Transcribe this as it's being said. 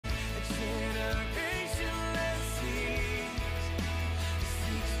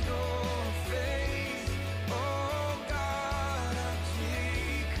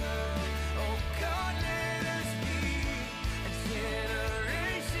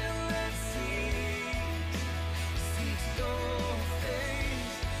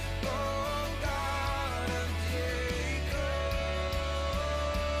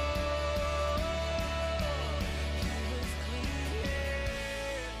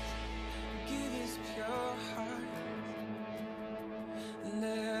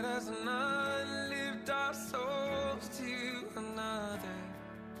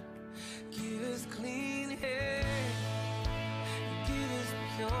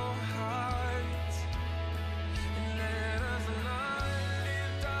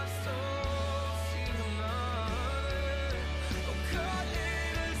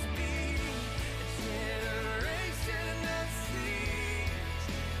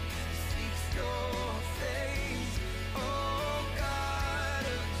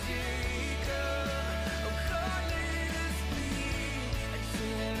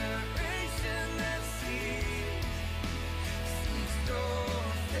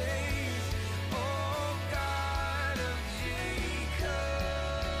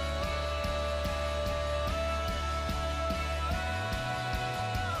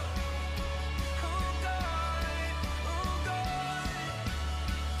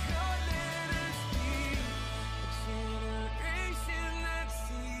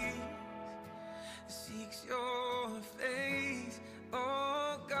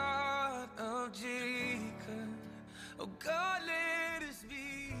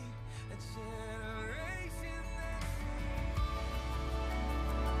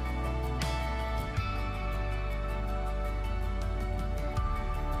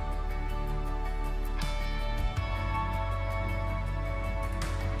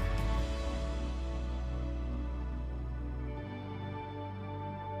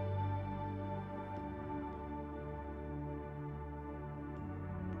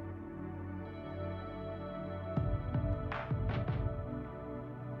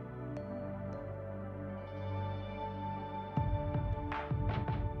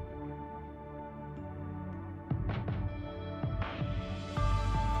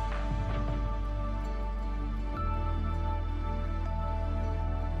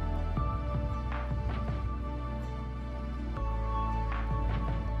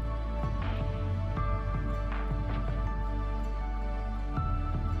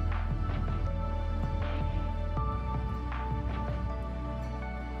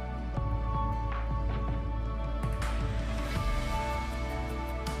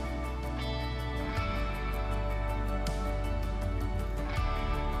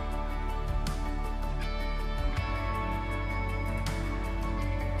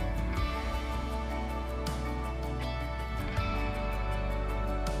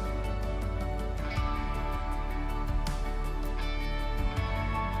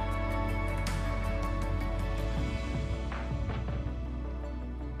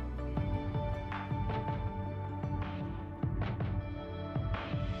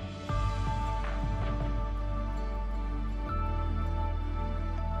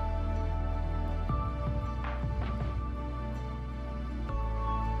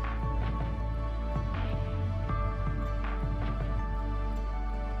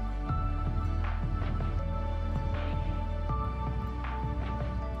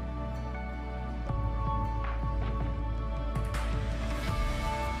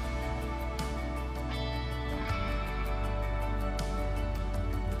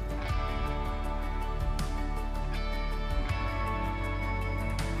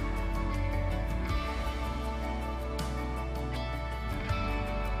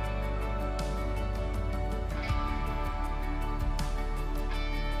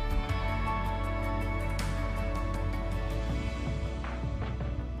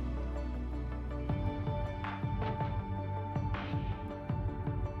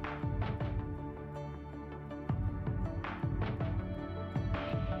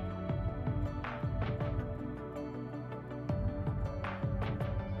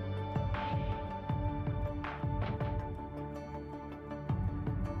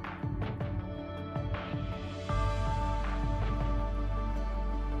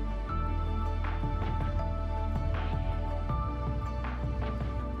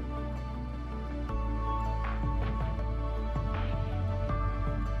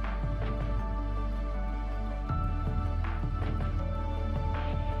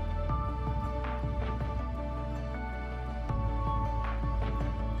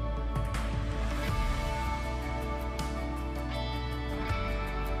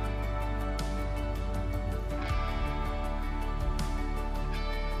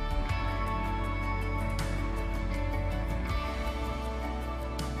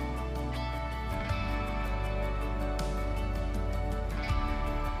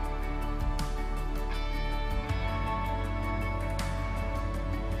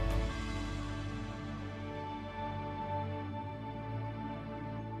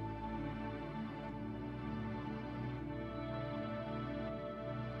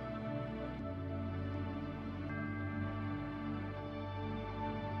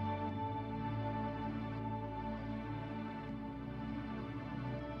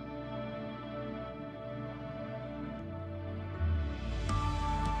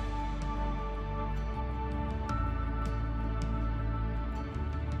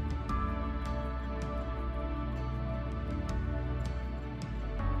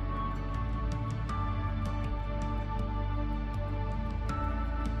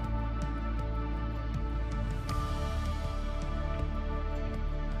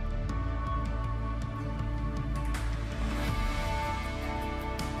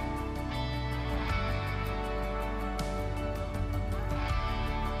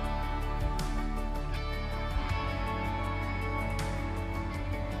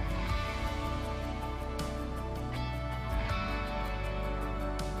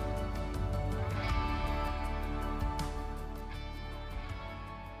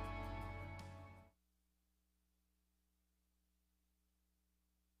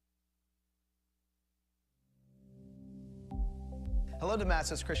Hello,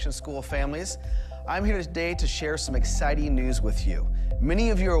 Damascus Christian School families. I'm here today to share some exciting news with you.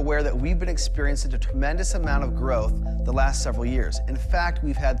 Many of you are aware that we've been experiencing a tremendous amount of growth the last several years. In fact,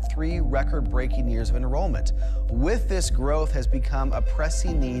 we've had 3 record-breaking years of enrollment. With this growth has become a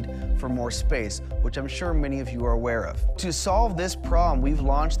pressing need for more space, which I'm sure many of you are aware of. To solve this problem, we've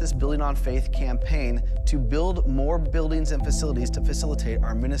launched this Building on Faith campaign to build more buildings and facilities to facilitate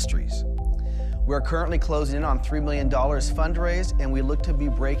our ministries. We're currently closing in on $3 million fundraised, and we look to be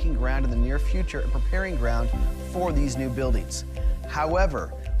breaking ground in the near future and preparing ground for these new buildings.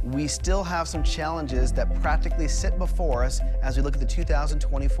 However, we still have some challenges that practically sit before us as we look at the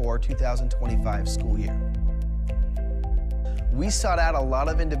 2024-2025 school year. We sought out a lot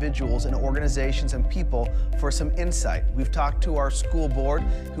of individuals and organizations and people for some insight. We've talked to our school board,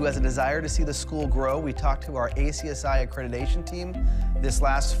 who has a desire to see the school grow. We talked to our ACSI accreditation team this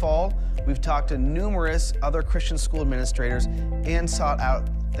last fall. We've talked to numerous other Christian school administrators and sought out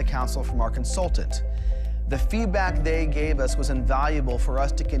the counsel from our consultant. The feedback they gave us was invaluable for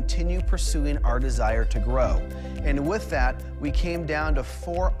us to continue pursuing our desire to grow. And with that, we came down to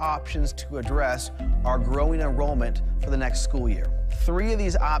 4 options to address our growing enrollment for the next school year. 3 of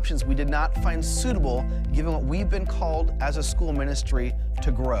these options we did not find suitable given what we've been called as a school ministry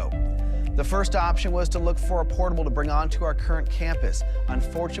to grow. The first option was to look for a portable to bring onto our current campus.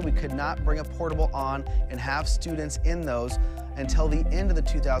 Unfortunately, we could not bring a portable on and have students in those until the end of the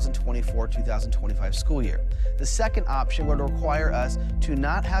 2024-2025 school year. The second option would require us to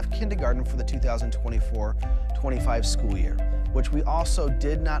not have kindergarten for the 2024-25 school year, which we also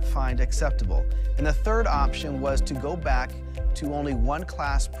did not find acceptable. And the third option was to go back to only 1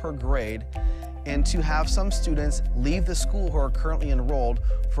 class per grade and to have some students leave the school who are currently enrolled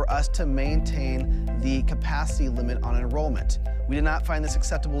for us to maintain the capacity limit on enrollment. We did not find this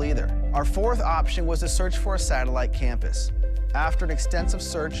acceptable either. Our fourth option was to search for a satellite campus. After an extensive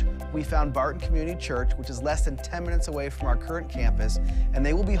search, we found Barton Community Church, which is less than 10 minutes away from our current campus, and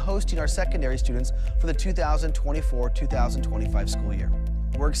they will be hosting our secondary students for the 2024-2025 school year.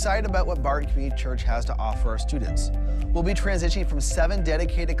 We're excited about what Barton Community Church has to offer our students. We'll be transitioning from 7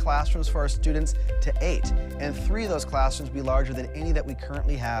 dedicated classrooms for our students to 8, and 3 of those classrooms will be larger than any that we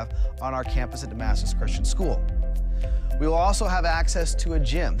currently have on our campus at Damascus Christian School. We will also have access to a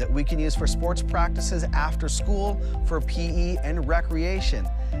gym that we can use for sports practices after school, for PE and recreation.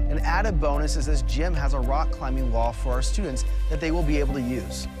 An added bonus is this gym has a rock climbing wall for our students that they will be able to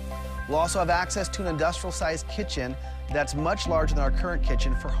use. We'll also have access to an industrial-sized kitchen that's much larger than our current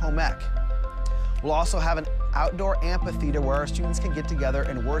kitchen for home ec. We'll also have an outdoor amphitheater where our students can get together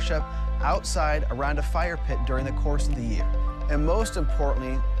and worship outside around a fire pit during the course of the year. And most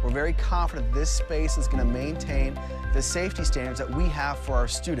importantly, we're very confident this space is going to maintain the safety standards that we have for our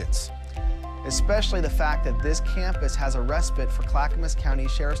students, especially the fact that this campus has a respite for Clackamas County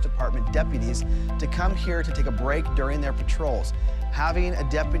Sheriff's Department deputies to come here to take a break during their patrols. Having a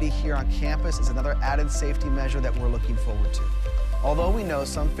deputy here on campus is another added safety measure that we're looking forward to. Although we know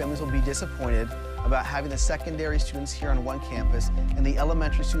some families will be disappointed about having the secondary students here on one campus and the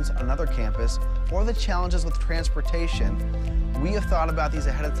elementary students on another campus, or the challenges with transportation, we have thought about these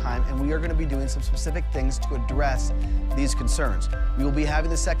ahead of time, and we are going to be doing some specific things to address these concerns. We will be having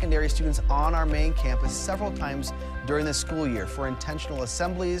the secondary students on our main campus several times during the school year for intentional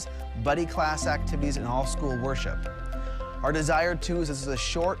assemblies, buddy class activities, and all-school worship. Our desire, too, is this is a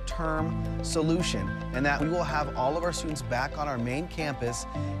short-term solution, and that we will have all of our students back on our main campus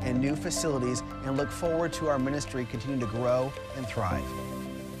in new facilities and look forward to our ministry continuing to grow and thrive.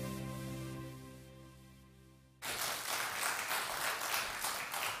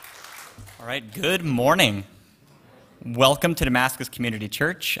 All right, good morning. Welcome to Damascus Community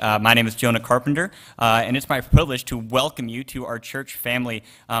Church. My name is Jonah Carpenter, and it's my privilege to welcome you to our church family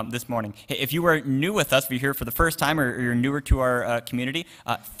this morning. If you are new with us, if you're here for the first time or you're newer to our community,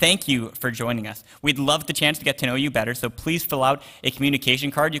 thank you for joining us. We'd love the chance to get to know you better, so please fill out a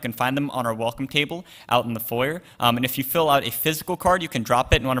communication card. You can find them on our welcome table out in the foyer. And if you fill out a physical card, you can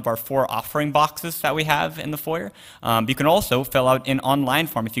drop it in one of our 4 offering boxes that we have in the foyer. You can also fill out an online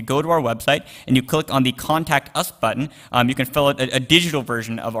form. If you go to our website and you click on the Contact Us button, you can fill out a digital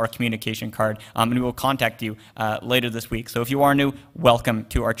version of our communication card, and we will contact you later this week. So if you are new, welcome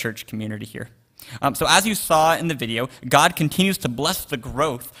to our church community here. So as you saw in the video, God continues to bless the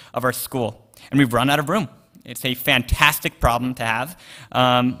growth of our school, and we've run out of room. It's a fantastic problem to have.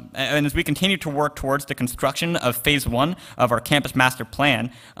 And as we continue to work towards the construction of phase 1 of our campus master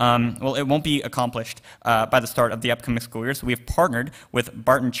plan, well, it won't be accomplished by the start of the upcoming school year. So we have partnered with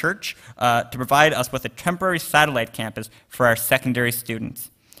Barton Church to provide us with a temporary satellite campus for our secondary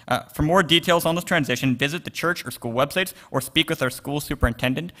students. For more details on this transition, visit the church or school websites or speak with our school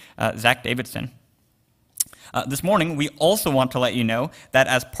superintendent, Zach Davidson. This morning, we also want to let you know that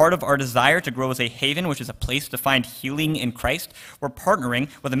as part of our desire to grow as a haven, which is a place to find healing in Christ, we're partnering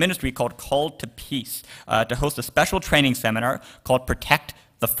with a ministry called Called to Peace to host a special training seminar called Protect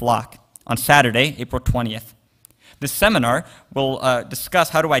the Flock on Saturday, April 20th. This seminar will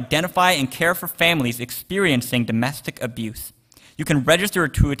discuss how to identify and care for families experiencing domestic abuse. You can register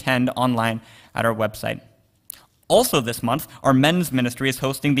to attend online at our website. Also this month, our men's ministry is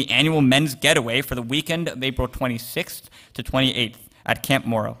hosting the annual men's getaway for the weekend of April 26th to 28th at Camp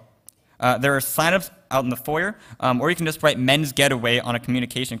Morrow. There are sign-ups out in the foyer, or you can just write men's getaway on a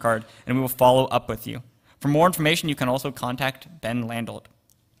communication card, and we will follow up with you. For more information, you can also contact Ben Landolt.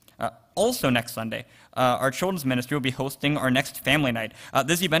 Also next Sunday, our children's ministry will be hosting our next family night.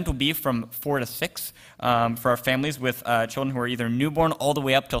 This event will be from 4 to 6 for our families with children who are either newborn all the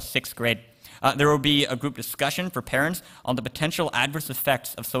way up till 6th grade. There will be a group discussion for parents on the potential adverse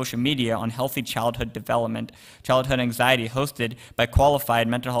effects of social media on healthy childhood development, childhood anxiety, hosted by qualified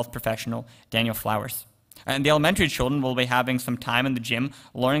mental health professional Daniel Flowers. And the elementary children will be having some time in the gym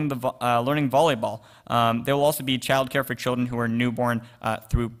learning volleyball. There will also be childcare for children who are newborn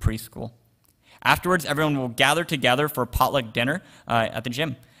through preschool. Afterwards, everyone will gather together for a potluck dinner at the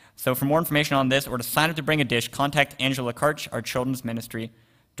gym. So for more information on this or to sign up to bring a dish, contact Angela Karch, our children's ministry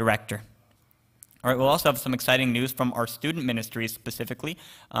director. All right, we'll also have some exciting news from our student ministries specifically.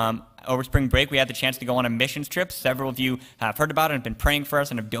 Over spring break, we had the chance to go on a missions trip. Several of you have heard about it and been praying for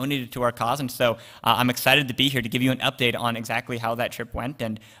us and have donated to our cause. And so I'm excited to be here to give you an update on exactly how that trip went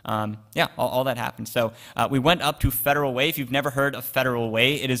and, all that happened. So we went up to Federal Way. If you've never heard of Federal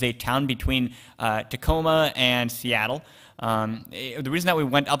Way, it is a town between Tacoma and Seattle. The reason that we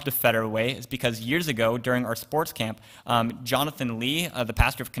went up to Federal Way is because years ago during our sports camp, Jonathan Lee, the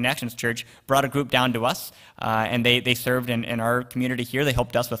pastor of Connections Church, brought a group down to us, and they served in our community here. They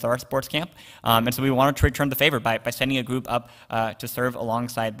helped us with our sports camp, and so we wanted to return the favor by sending a group up to serve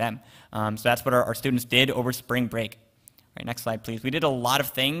alongside them. So that's what our students did over spring break. All right, next slide, please. We did a lot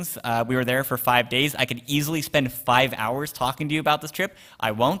of things. We were there for 5 days. I could easily spend 5 hours talking to you about this trip.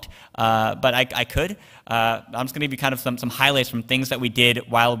 I won't, but I could. I'm just going to give you kind of some highlights from things that we did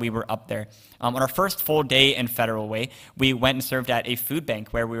while we were up there. On our first full day in Federal Way, we went and served at a food bank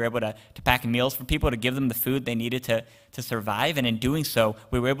where we were able to pack meals for people, to give them the food they needed to survive. And in doing so,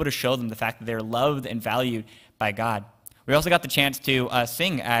 we were able to show them the fact that they're loved and valued by God. We also got the chance to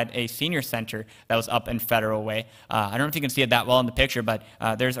sing at a senior center that was up in Federal Way. I don't know if you can see it that well in the picture, but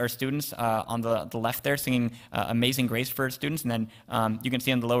there's our students on the left there singing Amazing Grace for students, and then you can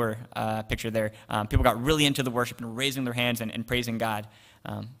see in the lower picture there, people got really into the worship and raising their hands and praising God.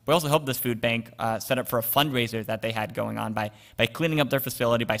 We also helped this food bank set up for a fundraiser that they had going on by cleaning up their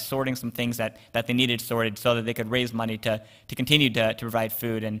facility, by sorting some things that they needed sorted so that they could raise money to continue to provide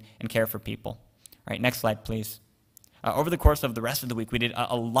food and care for people. All right, next slide, please. Over the course of the rest of the week, we did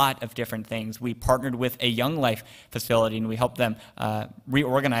a lot of different things. We partnered with a Young Life facility, and we helped them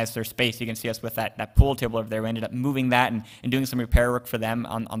reorganize their space. You can see us with that pool table over there. We ended up moving that and doing some repair work for them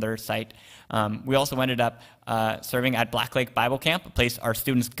on their site. We also ended up serving at Black Lake Bible Camp, a place our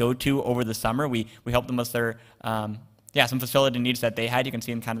students go to over the summer. We helped them with their some facility needs that they had. You can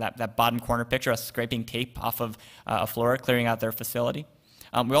see in kind of that bottom corner picture, us scraping tape off of a floor, clearing out their facility.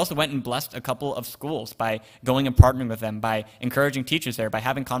 We also went and blessed a couple of schools by going and partnering with them, by encouraging teachers there, by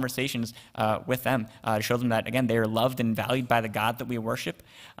having conversations with them to show them that, again, they are loved and valued by the God that we worship.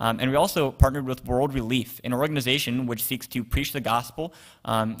 And we also partnered with World Relief, an organization which seeks to preach the gospel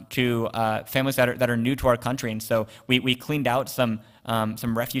to families that are new to our country. And so we cleaned out some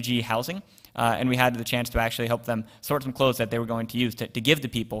refugee housing. And we had the chance to actually help them sort some clothes that they were going to use to give to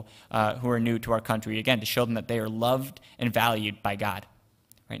people who are new to our country, again, to show them that they are loved and valued by God.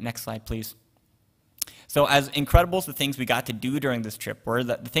 All right, next slide, please. So as incredible as the things we got to do during this trip were,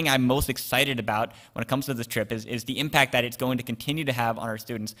 the thing I'm most excited about when it comes to this trip is the impact that it's going to continue to have on our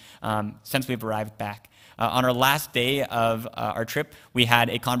students since we've arrived back. On our last day of our trip, we had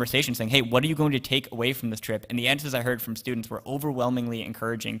a conversation saying, hey, what are you going to take away from this trip? And the answers I heard from students were overwhelmingly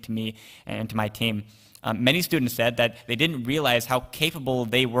encouraging to me and to my team. Many students said that they didn't realize how capable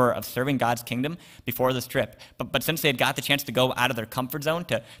they were of serving God's kingdom before this trip. But since they had got the chance to go out of their comfort zone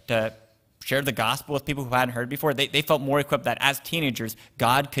to share the gospel with people who hadn't heard before, they felt more equipped that as teenagers,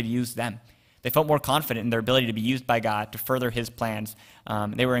 God could use them. They felt more confident in their ability to be used by God to further his plans.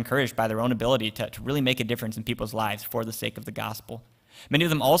 They were encouraged by their own ability to really make a difference in people's lives for the sake of the gospel. Many of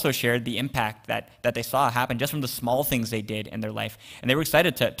them also shared the impact that they saw happen just from the small things they did in their life. And they were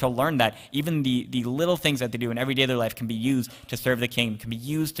excited to learn that even the little things that they do in every day of their life can be used to serve the King, can be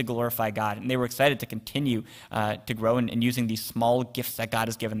used to glorify God. And they were excited to continue to grow in using these small gifts that God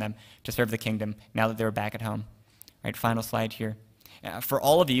has given them to serve the kingdom now that they were back at home. All right, final slide here. For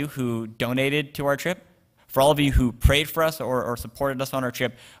all of you who donated to our trip, for all of you who prayed for us or supported us on our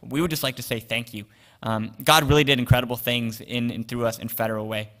trip, we would just like to say thank you. God really did incredible things in and through us in Federal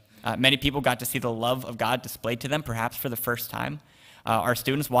Way. Many people got to see the love of God displayed to them, perhaps for the first time. Our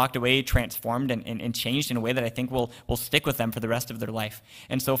students walked away transformed and changed in a way that I think will stick with them for the rest of their life.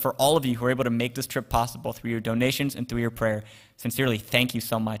 And so for all of you who were able to make this trip possible through your donations and through your prayer, sincerely, thank you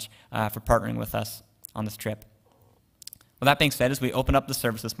so much for partnering with us on this trip. With that being said, as we open up the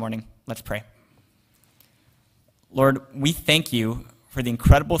service this morning, let's pray. Lord, we thank you for the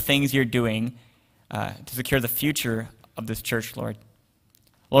incredible things you're doing to secure the future of this church, Lord.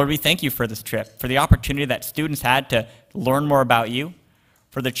 Lord, we thank you for this trip, for the opportunity that students had to learn more about you,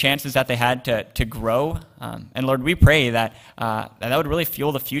 for the chances that they had to grow. And Lord, we pray that that would really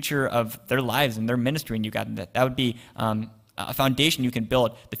fuel the future of their lives and their ministry in you, God, that would be a foundation you can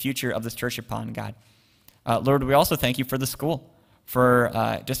build the future of this church upon, God. Lord, we also thank you for the school, for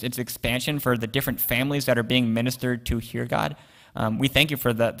just its expansion, for the different families that are being ministered to here, God. We thank you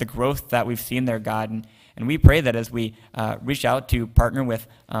for the growth that we've seen there, God, and we pray that as we reach out to partner with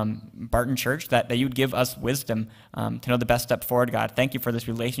Barton Church, that you would give us wisdom to know the best step forward, God. Thank you for this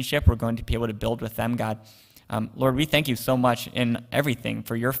relationship we're going to be able to build with them, God. Lord, we thank you so much in everything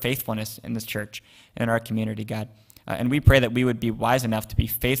for your faithfulness in this church and in our community, God. And we pray that we would be wise enough to be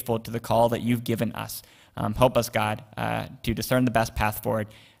faithful to the call that you've given us. Help us, God, to discern the best path forward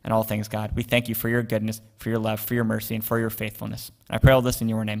in all things, God. We thank you for your goodness, for your love, for your mercy, and for your faithfulness. And I pray all this in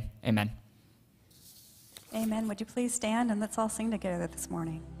your name. Amen. Amen. Would you please stand and let's all sing together this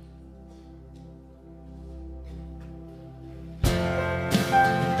morning.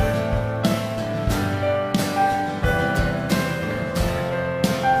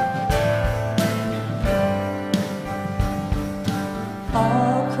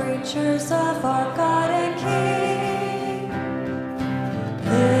 All creatures of our God and King,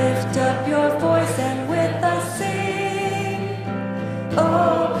 lift up your voice and with us sing.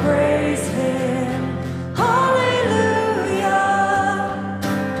 Oh, praise him. Hallelujah.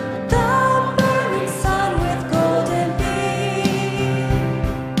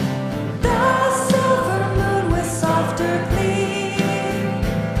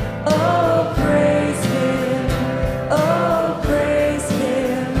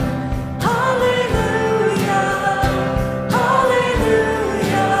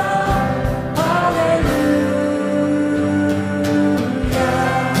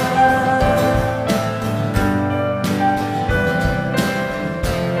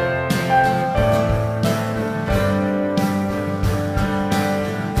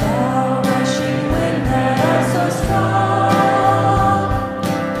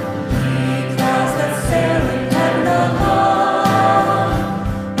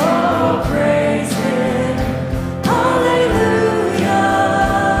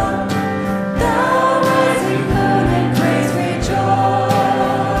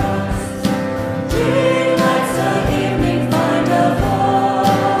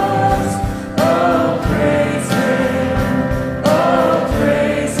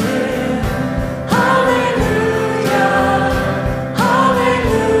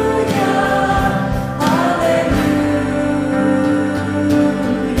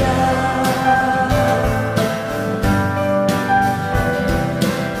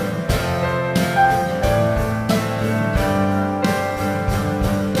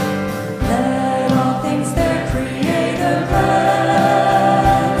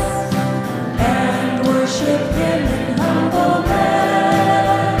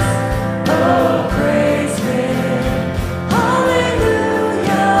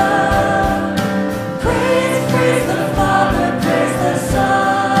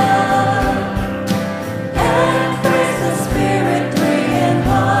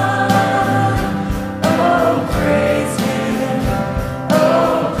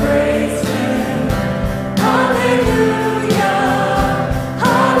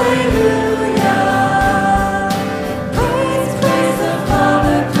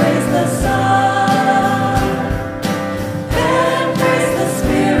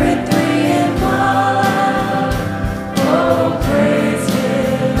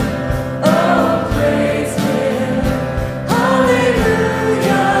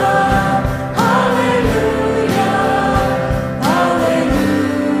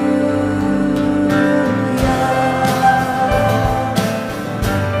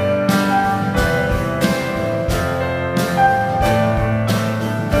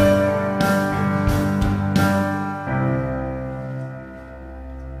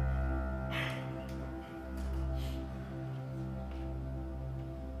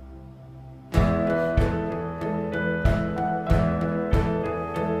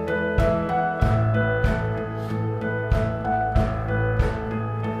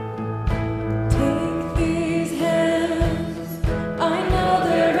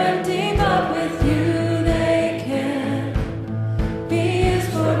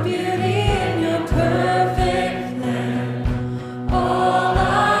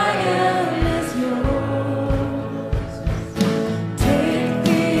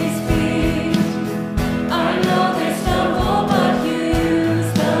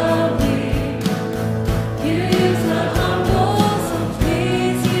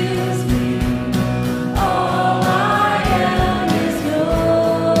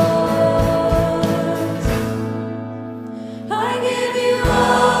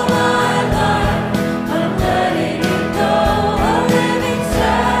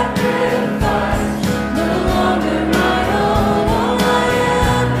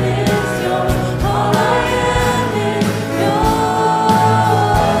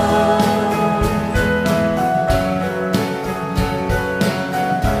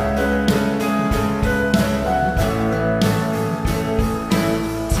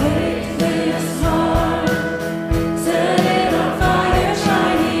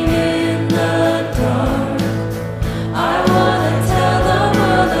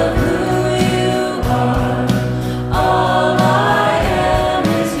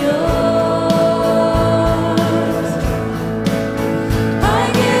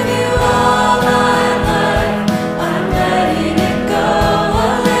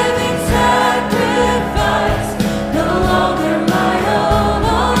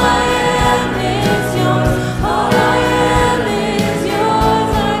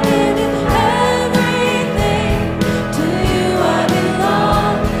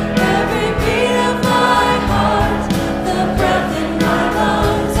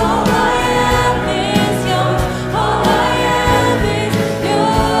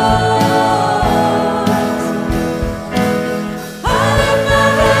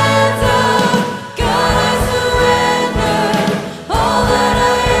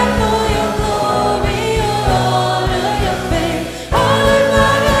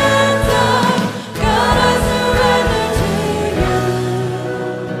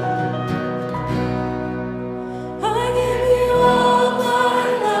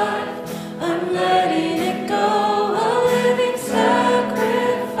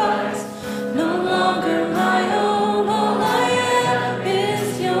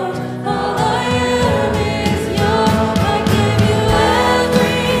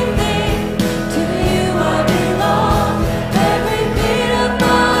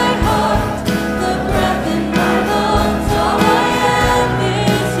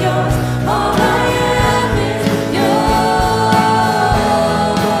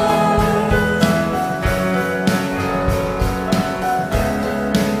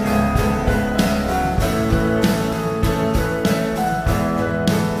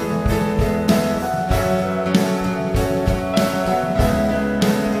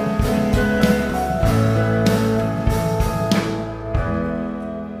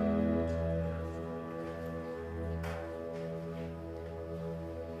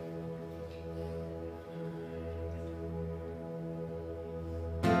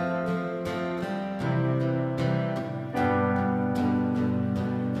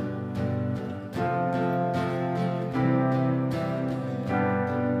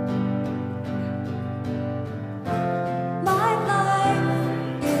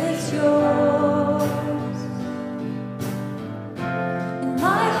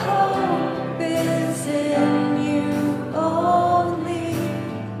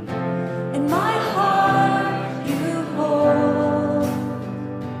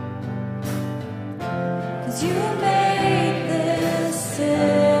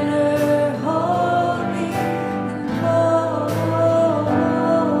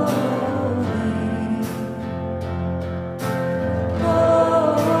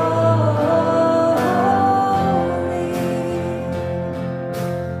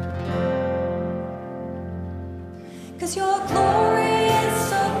 'cause your glory is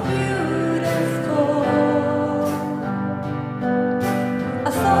so beautiful.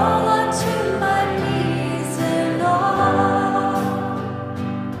 I fall onto my knees in awe,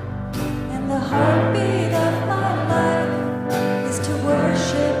 and the heartbeat of my life is to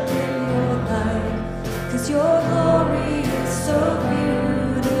worship in your light, 'cause your glory is so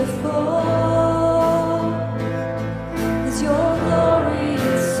beautiful. 'Cause your glory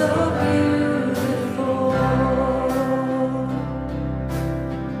is so beautiful.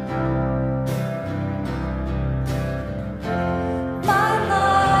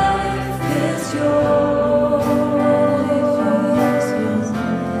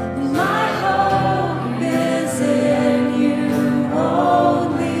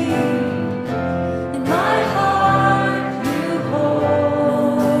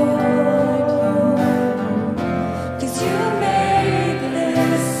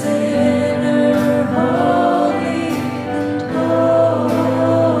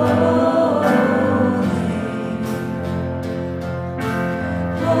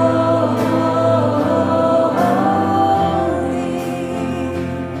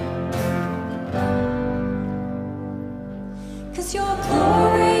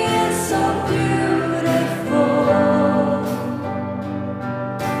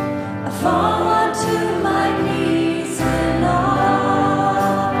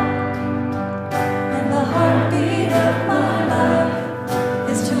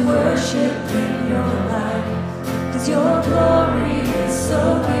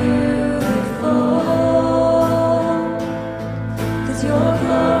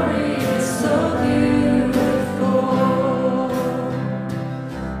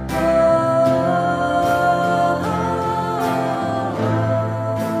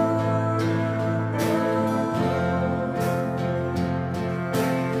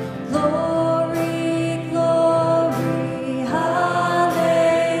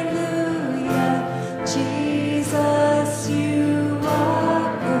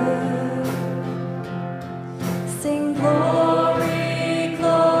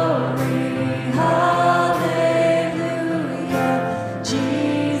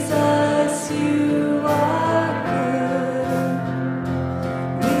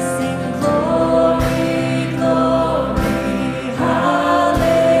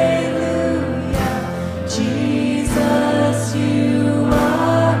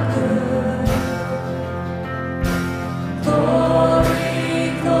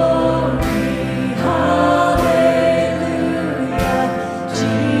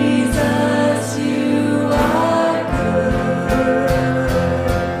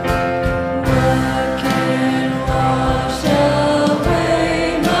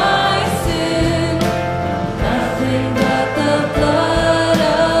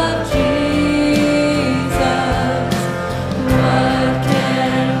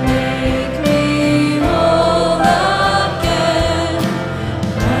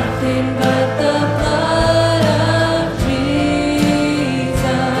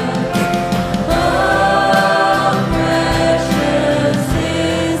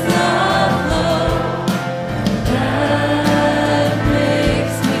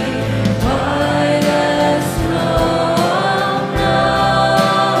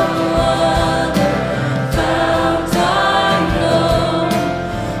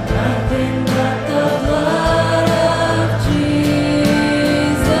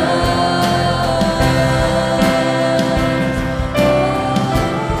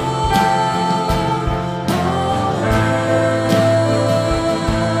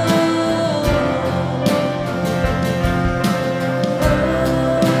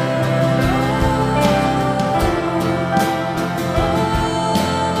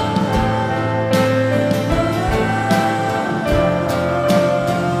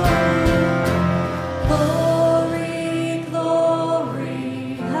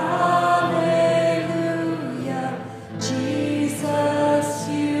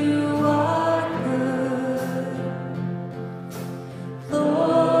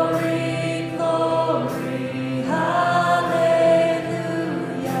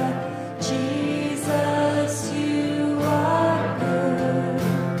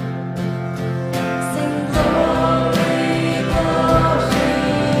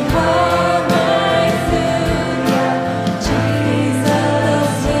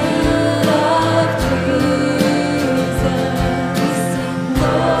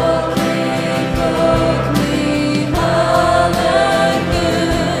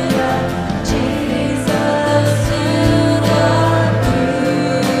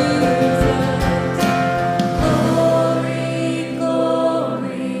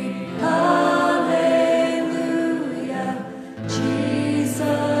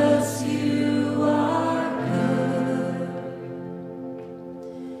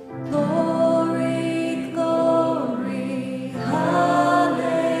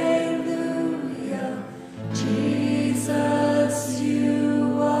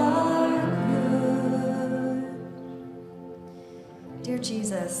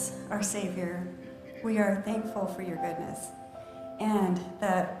 We are thankful for your goodness and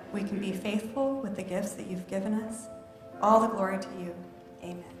that we can be faithful with the gifts that you've given us. All the glory to you.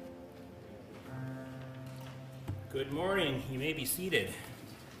 Amen. Good morning. You may be seated.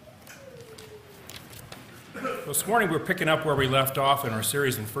 This morning we're picking up where we left off in our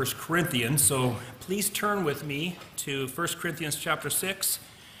series in 1 Corinthians, so please turn with me to 1 Corinthians chapter 6,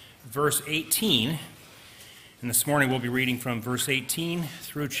 verse 18. And this morning we'll be reading from verse 18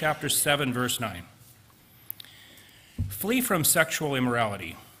 through chapter 7, verse 9. Flee from sexual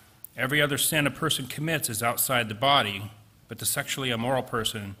immorality. Every other sin a person commits is outside the body, but the sexually immoral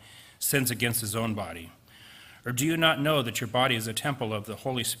person sins against his own body. Or do you not know that your body is a temple of the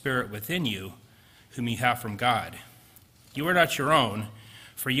Holy Spirit within you, whom you have from God? You are not your own,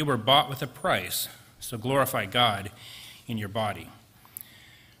 for you were bought with a price, so glorify God in your body.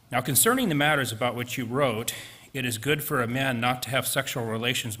 Now concerning the matters about which you wrote, it is good for a man not to have sexual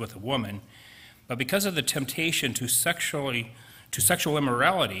relations with a woman, but because of the temptation to sexual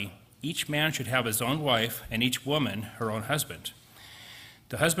immorality, each man should have his own wife, and each woman her own husband.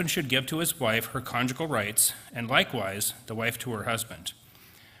 The husband should give to his wife her conjugal rights, and likewise the wife to her husband.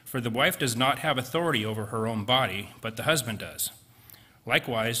 For the wife does not have authority over her own body, but the husband does.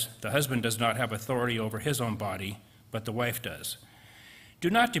 Likewise, the husband does not have authority over his own body, but the wife does. Do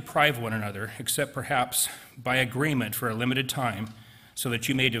not deprive one another, except perhaps by agreement for a limited time, so that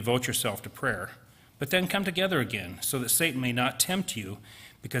you may devote yourself to prayer. But then come together again, so that Satan may not tempt you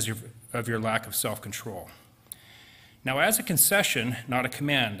because of your lack of self-control. Now, as a concession, not a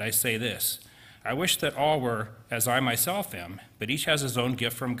command, I say this. I wish that all were as I myself am, but each has his own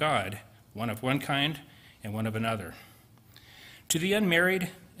gift from God, one of one kind and one of another. To the unmarried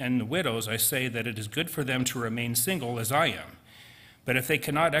and the widows, I say that it is good for them to remain single as I am. But if they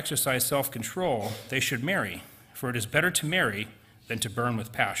cannot exercise self-control, they should marry, for it is better to marry than to burn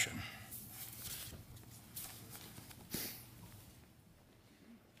with passion.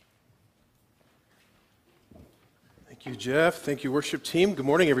 Thank you, Jeff. Thank you, worship team. Good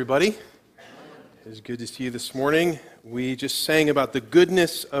morning, everybody. It is good to see you this morning. We just sang about the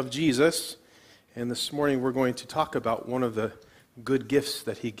goodness of Jesus, and this morning we're going to talk about one of the good gifts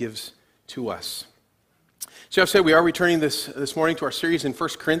that he gives to us. Jeff said we are returning this morning to our series in 1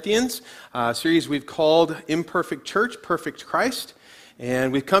 Corinthians, a series we've called Imperfect Church, Perfect Christ.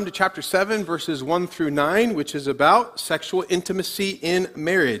 And we've come to chapter 7, verses 1 through 9, which is about sexual intimacy in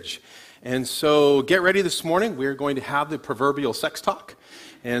marriage. And so get ready this morning. We're going to have the proverbial sex talk.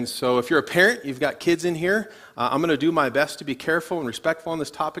 And so if you're a parent, you've got kids in here, I'm going to do my best to be careful and respectful on this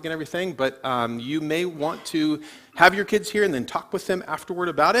topic and everything, but you may want to have your kids here and then talk with them afterward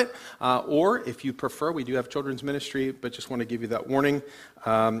about it. Or if you prefer, we do have children's ministry, but just want to give you that warning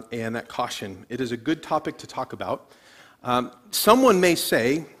and that caution. It is a good topic to talk about. Someone may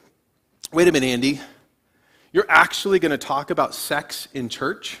say, wait a minute, Andy, you're actually going to talk about sex in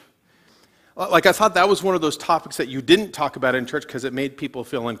church? Like, I thought that was one of those topics that you didn't talk about in church because it made people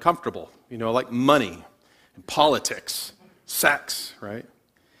feel uncomfortable, like money, and politics, sex, right?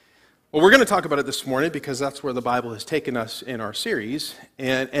 Well, we're going to talk about it this morning because that's where the Bible has taken us in our series,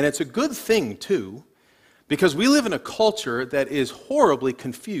 and it's a good thing, too, because we live in a culture that is horribly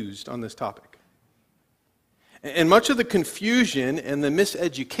confused on this topic. And much of the confusion and the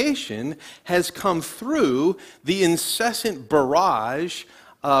miseducation has come through the incessant barrage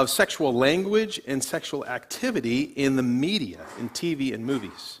of sexual language and sexual activity in the media, in TV and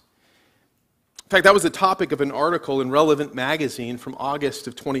movies. In fact, that was the topic of an article in Relevant Magazine from August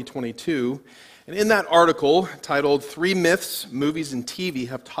of 2022. And in that article, titled 3 Myths Movies and TV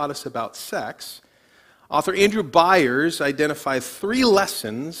Have Taught Us About Sex, author Andrew Byers identified 3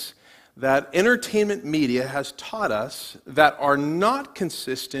 lessons that entertainment media has taught us that are not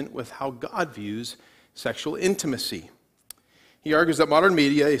consistent with how God views sexual intimacy. He argues that modern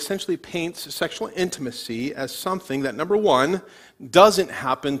media essentially paints sexual intimacy as something that, number one, doesn't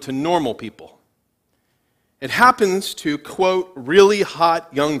happen to normal people. It happens to, quote, really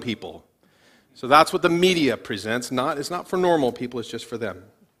hot young people. So that's what the media presents. It's not for normal people, it's just for them.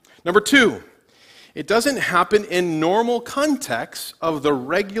 Number 2, it doesn't happen in normal contexts of the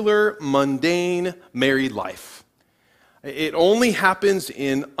regular, mundane married life. It only happens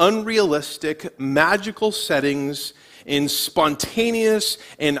in unrealistic, magical settings, in spontaneous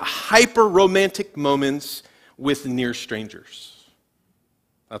and hyper-romantic moments with near strangers.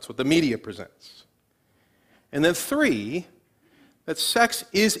 That's what the media presents. And then 3, that sex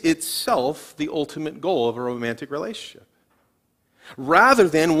is itself the ultimate goal of a romantic relationship, rather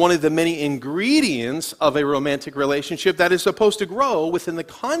than one of the many ingredients of a romantic relationship that is supposed to grow within the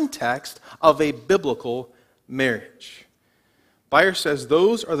context of a biblical marriage. Beyer says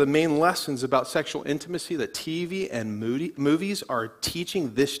those are the main lessons about sexual intimacy that TV and movies are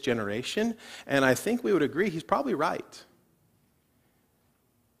teaching this generation, and I think we would agree he's probably right.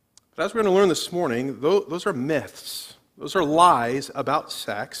 But as we're going to learn this morning, those are myths. Those are lies about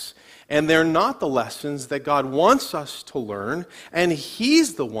sex, and they're not the lessons that God wants us to learn, and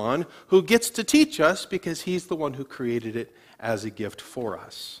He's the one who gets to teach us because He's the one who created it as a gift for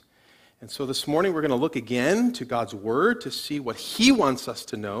us. And so this morning we're going to look again to God's Word to see what He wants us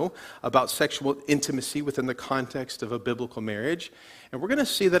to know about sexual intimacy within the context of a biblical marriage. And we're going to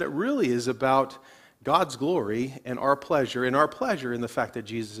see that it really is about God's glory and our pleasure in the fact that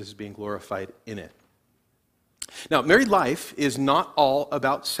Jesus is being glorified in it. Now, married life is not all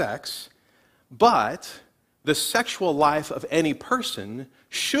about sex, but the sexual life of any person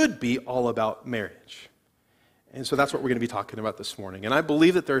should be all about marriage. And so that's what we're going to be talking about this morning. And I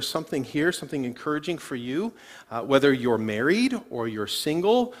believe that there's something here, something encouraging for you, whether you're married or you're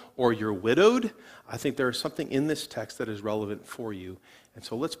single or you're widowed. I think there is something in this text that is relevant for you. And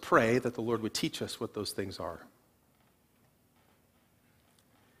so let's pray that the Lord would teach us what those things are.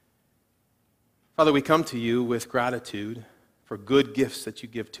 Father, we come to you with gratitude for good gifts that you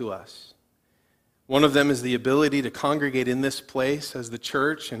give to us. One of them is the ability to congregate in this place as the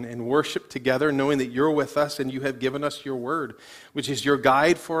church and worship together, knowing that you're with us and you have given us your word, which is your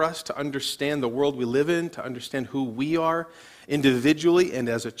guide for us to understand the world we live in, to understand who we are individually and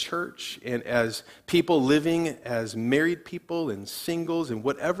as a church, and as people living as married people and singles, and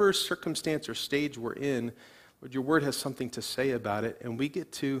whatever circumstance or stage we're in. Lord, your word has something to say about it, and we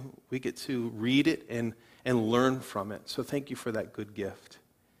get to read it and learn from it. So thank you for that good gift.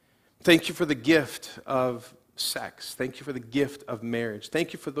 Thank you for the gift of sex. Thank you for the gift of marriage.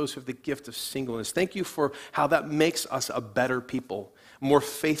 Thank you for those who have the gift of singleness. Thank you for how that makes us a better people, more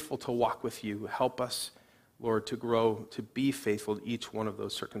faithful to walk with you. Help us, Lord, to grow, to be faithful to each one of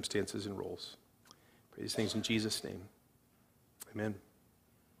those circumstances and roles. Pray these things in Jesus' name. Amen.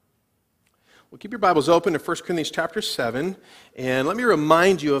 Well, keep your Bibles open to 1 Corinthians chapter 7, and let me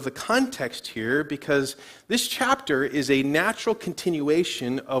remind you of the context here, because this chapter is a natural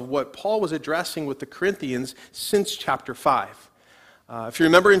continuation of what Paul was addressing with the Corinthians since chapter 5. If you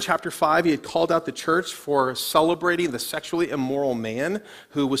remember in chapter 5, he had called out the church for celebrating the sexually immoral man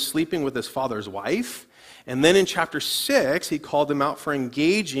who was sleeping with his father's wife. And then in chapter 6, he called them out for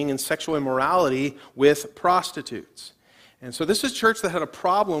engaging in sexual immorality with prostitutes. And so this is a church that had a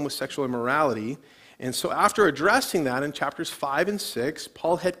problem with sexual immorality. And so after addressing that in chapters 5 and 6,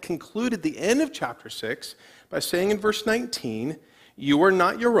 Paul had concluded the end of chapter 6 by saying in verse 19, "You are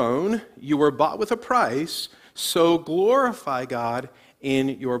not your own, you were bought with a price, so glorify God in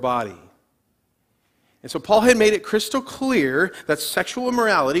your body." And so Paul had made it crystal clear that sexual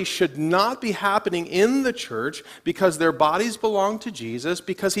immorality should not be happening in the church because their bodies belong to Jesus,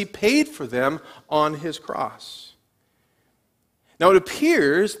 because he paid for them on his cross. Now, it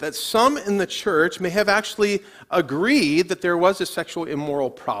appears that some in the church may have actually agreed that there was a sexual immoral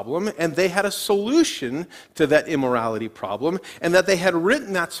problem, and they had a solution to that immorality problem, and that they had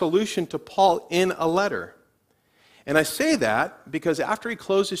written that solution to Paul in a letter. And I say that because after he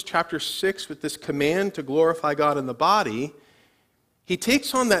closes chapter 6 with this command to glorify God in the body, he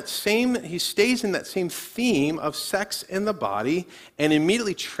stays in that same theme of sex in the body, and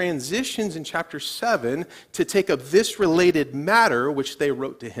immediately transitions in chapter 7 to take up this related matter which they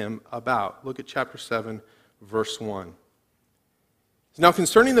wrote to him about. Look at chapter 7, verse 1. "Now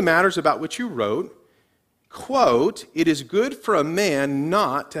concerning the matters about which you wrote, quote, 'It is good for a man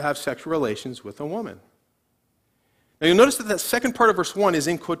not to have sexual relations with a woman.'" Now you'll notice that that second part of verse 1 is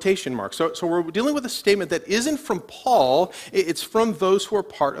in quotation marks. So we're dealing with a statement that isn't from Paul, it's from those who are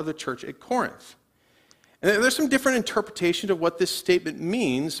part of the church at Corinth. And there's some different interpretation of what this statement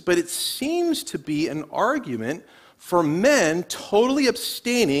means, but it seems to be an argument for men totally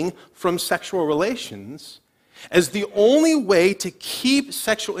abstaining from sexual relations as the only way to keep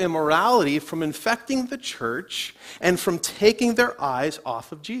sexual immorality from infecting the church and from taking their eyes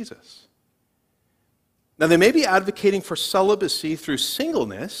off of Jesus. Now, they may be advocating for celibacy through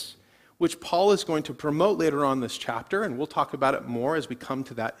singleness, which Paul is going to promote later on in this chapter, and we'll talk about it more as we come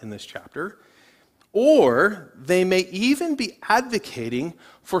to that in this chapter. Or they may even be advocating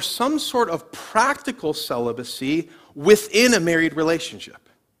for some sort of practical celibacy within a married relationship.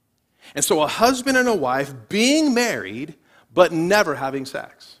 And so a husband and a wife being married, but never having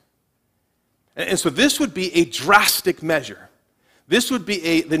sex. And so this would be a drastic measure. This would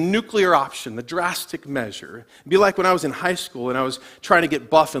be the nuclear option, the drastic measure. It'd be like when I was in high school and I was trying to get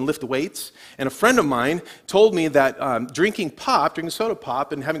buff and lift weights, and a friend of mine told me that drinking soda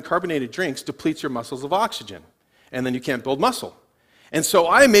pop and having carbonated drinks depletes your muscles of oxygen, and then you can't build muscle. And so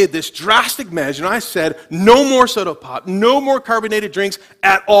I made this drastic measure, and I said, no more soda pop, no more carbonated drinks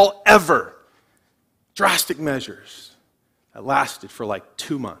at all, ever. Drastic measures that lasted for like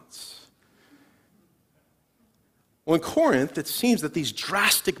 2 months. Well, in Corinth, it seems that these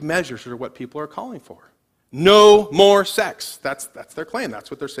drastic measures are what people are calling for. No more sex. That's their claim.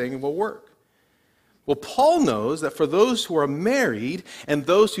 That's what they're saying will work. Well, Paul knows that for those who are married and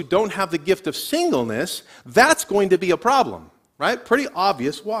those who don't have the gift of singleness, that's going to be a problem. Right? Pretty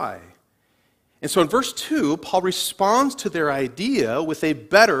obvious why. And so in verse 2, Paul responds to their idea with a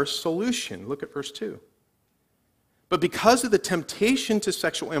better solution. Look at verse 2. But because of the temptation to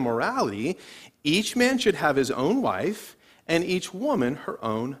sexual immorality, each man should have his own wife, and each woman her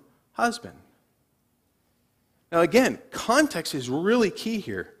own husband. Now again, context is really key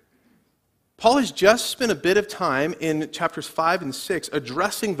here. Paul has just spent a bit of time in chapters 5 and 6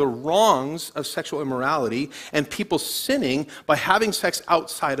 addressing the wrongs of sexual immorality and people sinning by having sex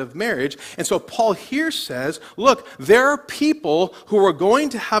outside of marriage. And so Paul here says, look, there are people who are going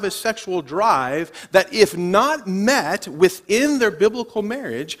to have a sexual drive that if not met within their biblical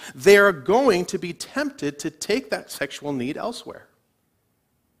marriage, they are going to be tempted to take that sexual need elsewhere.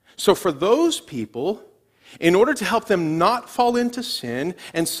 So for those people, in order to help them not fall into sin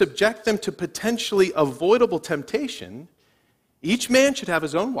and subject them to potentially avoidable temptation, each man should have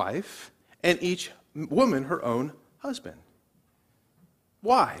his own wife and each woman her own husband.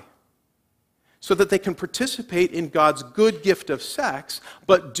 Why? So that they can participate in God's good gift of sex,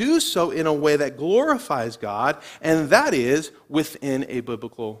 but do so in a way that glorifies God, and that is within a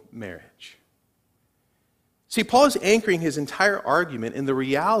biblical marriage. See, Paul is anchoring his entire argument in the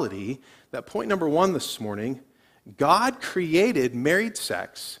reality that point number 1 this morning, God created married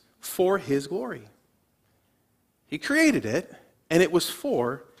sex for his glory. He created it, and it was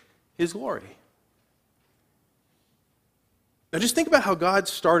for his glory. Now just think about how God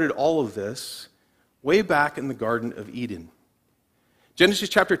started all of this way back in the Garden of Eden. Genesis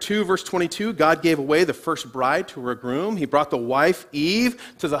chapter 2, verse 22, God gave away the first bride to her groom. He brought the wife, Eve,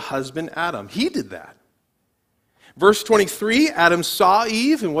 to the husband, Adam. He did that. Verse 23, Adam saw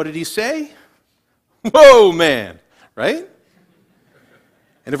Eve, and what did he say? Whoa, man, right?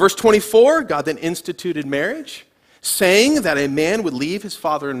 And in verse 24, God then instituted marriage, saying that a man would leave his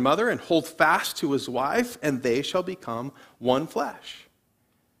father and mother and hold fast to his wife, and they shall become one flesh.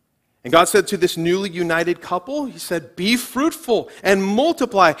 And God said to this newly united couple, he said, be fruitful and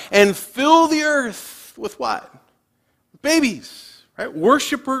multiply and fill the earth with what? Babies, right?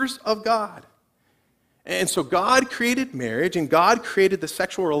 Worshipers of God. And so God created marriage, and God created the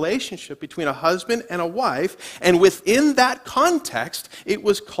sexual relationship between a husband and a wife, and within that context, it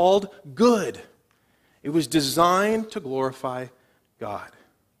was called good. It was designed to glorify God.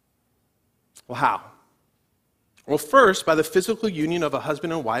 Well, how? Well, first, by the physical union of a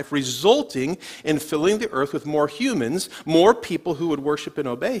husband and wife, resulting in filling the earth with more humans, more people who would worship and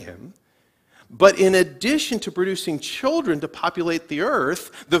obey him. But in addition to producing children to populate the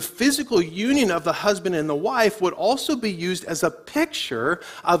earth, the physical union of the husband and the wife would also be used as a picture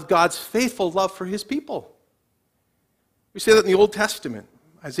of God's faithful love for his people. We see that in the Old Testament.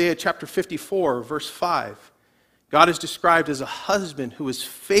 Isaiah chapter 54, verse 5. God is described as a husband who is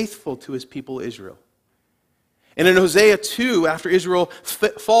faithful to his people Israel. And in Hosea 2, after Israel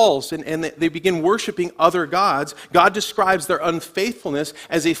falls and they begin worshiping other gods, God describes their unfaithfulness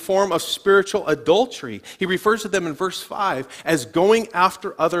as a form of spiritual adultery. He refers to them in verse 5 as going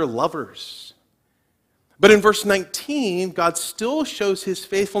after other lovers. But in verse 19, God still shows his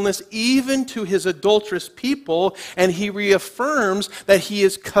faithfulness even to his adulterous people, and he reaffirms that he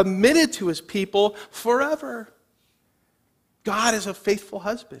is committed to his people forever. God is a faithful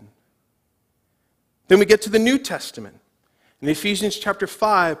husband. Then we get to the New Testament. In Ephesians chapter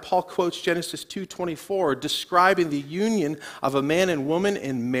 5, Paul quotes Genesis 2:24, describing the union of a man and woman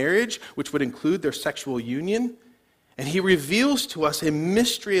in marriage, which would include their sexual union. And he reveals to us a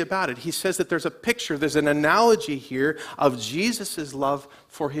mystery about it. He says that there's a picture, there's an analogy here of Jesus' love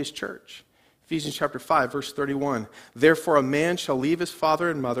for his church. Ephesians chapter 5, verse 31, therefore a man shall leave his father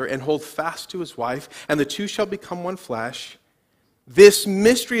and mother and hold fast to his wife, and the two shall become one flesh. This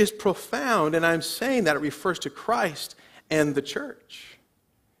mystery is profound, and I'm saying that it refers to Christ and the church.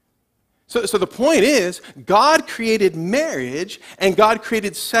 So the point is, God created marriage, and God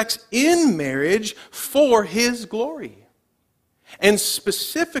created sex in marriage for his glory. and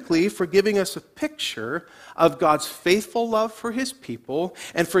specifically for giving us a picture of God's faithful love for his people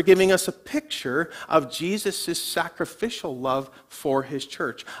and for giving us a picture of Jesus' sacrificial love for his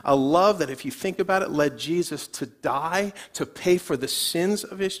church. A love that, if you think about it, led Jesus to die to pay for the sins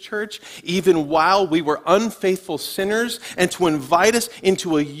of his church, even while we were unfaithful sinners, and to invite us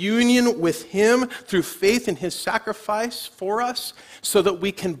into a union with him through faith in his sacrifice for us so that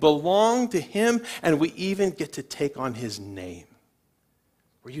we can belong to him and we even get to take on his name.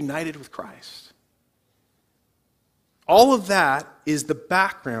 We're united with Christ. All of that is the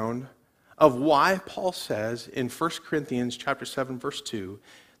background of why Paul says in 1 Corinthians chapter 7, verse 2,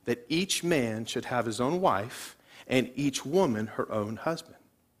 that each man should have his own wife and each woman her own husband.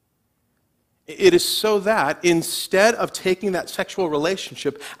 It is so that instead of taking that sexual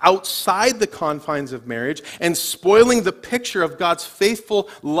relationship outside the confines of marriage and spoiling the picture of God's faithful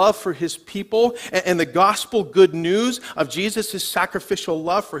love for his people and the gospel good news of Jesus' sacrificial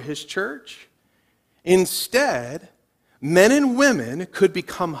love for his church, instead, men and women could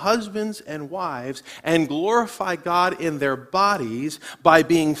become husbands and wives and glorify God in their bodies by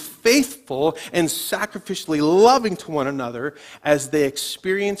being faithful and sacrificially loving to one another as they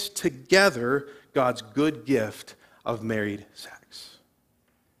experience together God's good gift of married sex.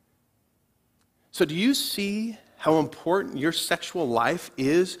 So do you see how important your sexual life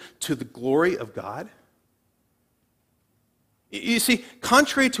is to the glory of God? You see,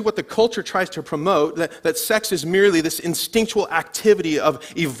 contrary to what the culture tries to promote, that sex is merely this instinctual activity of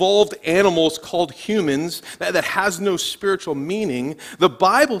evolved animals called humans that has no spiritual meaning, the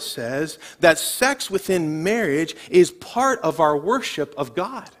Bible says that sex within marriage is part of our worship of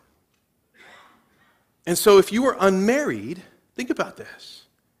God. And so if you are unmarried, think about this.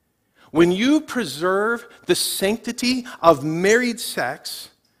 When you preserve the sanctity of married sex,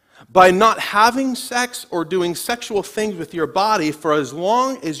 by not having sex or doing sexual things with your body for as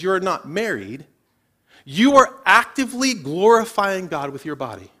long as you're not married, you are actively glorifying God with your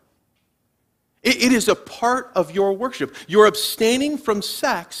body. It is a part of your worship. Your abstaining from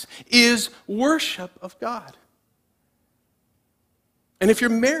sex is worship of God. And if you're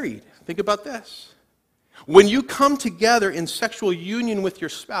married, think about this. When you come together in sexual union with your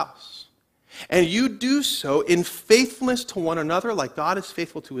spouse, and you do so in faithfulness to one another like God is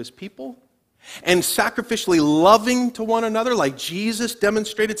faithful to his people, and sacrificially loving to one another like Jesus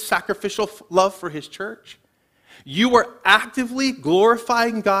demonstrated sacrificial love for his church, you are actively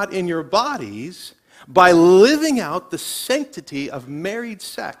glorifying God in your bodies by living out the sanctity of married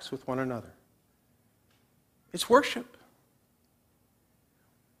sex with one another. It's worship.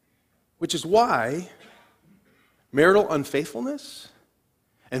 Which is why marital unfaithfulness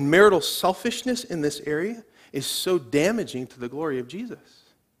and marital selfishness in this area is so damaging to the glory of Jesus.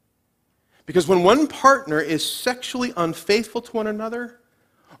 Because when one partner is sexually unfaithful to one another,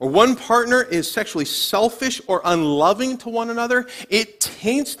 or one partner is sexually selfish or unloving to one another, it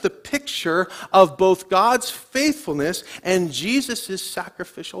taints the picture of both God's faithfulness and Jesus'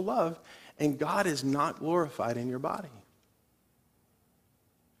 sacrificial love, and God is not glorified in your body.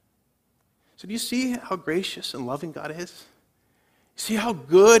 So do you see how gracious and loving God is? See how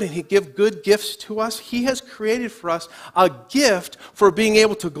good, and he gives good gifts to us? He has created for us a gift for being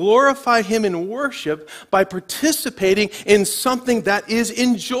able to glorify him in worship by participating in something that is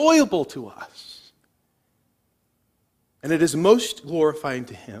enjoyable to us. And it is most glorifying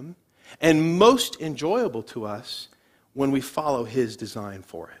to him and most enjoyable to us when we follow his design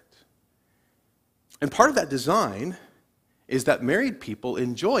for it. And part of that design is that married people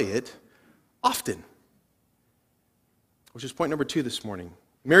enjoy it often. Which is point number 2 this morning.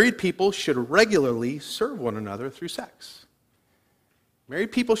 Married people should regularly serve one another through sex.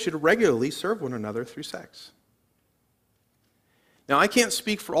 Married people should regularly serve one another through sex. Now, I can't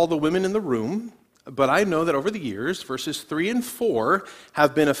speak for all the women in the room, but I know that over the years, verses 3 and 4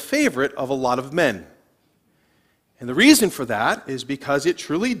 have been a favorite of a lot of men. And the reason for that is because it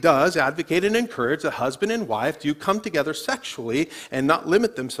truly does advocate and encourage that husband and wife do come together sexually and not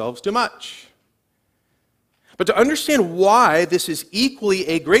limit themselves too much. But to understand why this is equally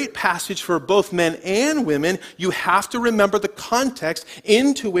a great passage for both men and women, you have to remember the context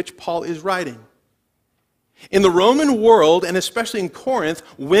into which Paul is writing. In the Roman world, and especially in Corinth,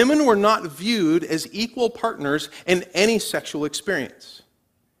 women were not viewed as equal partners in any sexual experience.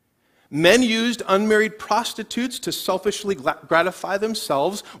 Men used unmarried prostitutes to selfishly gratify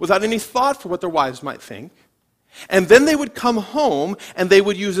themselves without any thought for what their wives might think. And then they would come home and they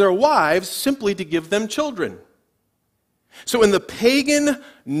would use their wives simply to give them children. So in the pagan,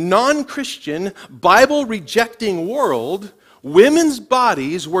 non-Christian, Bible-rejecting world, women's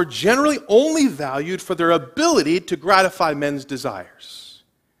bodies were generally only valued for their ability to gratify men's desires.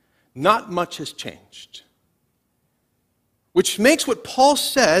 Not much has changed. Which makes what Paul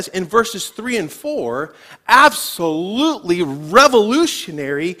says in verses 3 and 4 absolutely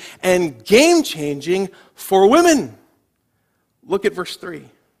revolutionary and game-changing for women. Look at verse 3.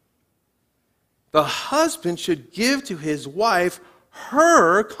 The husband should give to his wife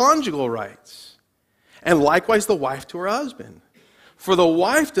her conjugal rights, and likewise the wife to her husband. For the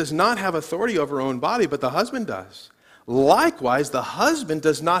wife does not have authority over her own body, but the husband does. Likewise, the husband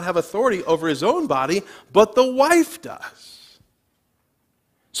does not have authority over his own body, but the wife does.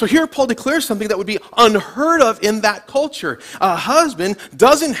 So here Paul declares something that would be unheard of in that culture. A husband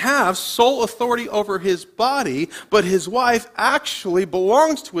doesn't have sole authority over his body, but his wife actually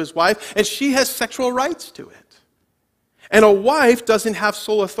belongs to his wife, and she has sexual rights to it. And a wife doesn't have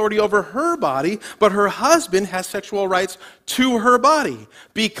sole authority over her body, but her husband has sexual rights to her body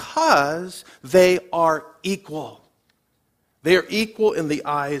because they are equal. They are equal in the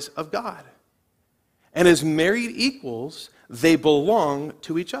eyes of God. And as married equals, they belong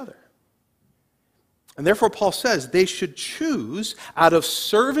to each other. And therefore, Paul says they should choose out of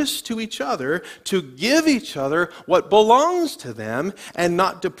service to each other to give each other what belongs to them and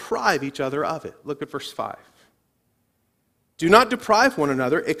not deprive each other of it. Look at verse 5. Do not deprive one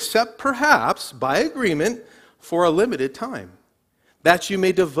another, except perhaps by agreement for a limited time, that you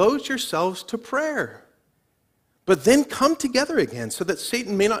may devote yourselves to prayer. But then come together again, so that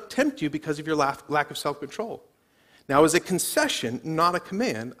Satan may not tempt you because of your lack of self-control. Now, as a concession, not a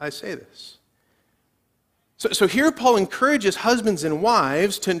command, I say this. So here Paul encourages husbands and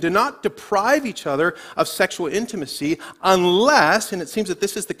wives to not deprive each other of sexual intimacy unless, and it seems that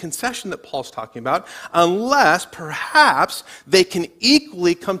this is the concession that Paul's talking about, unless perhaps they can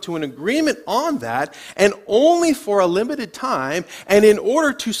equally come to an agreement on that, and only for a limited time, and in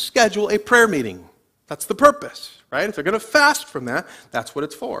order to schedule a prayer meeting. That's the purpose, right? If they're going to fast from that, that's what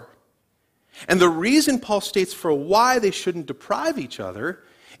it's for. And the reason Paul states for why they shouldn't deprive each other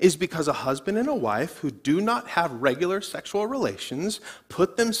is because a husband and a wife who do not have regular sexual relations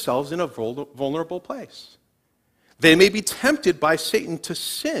put themselves in a vulnerable place. They may be tempted by Satan to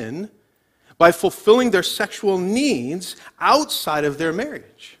sin by fulfilling their sexual needs outside of their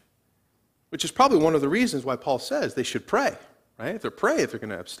marriage, which is probably one of the reasons why Paul says they should pray, right? If they're going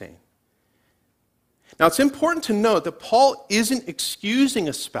to abstain. Now, it's important to note that Paul isn't excusing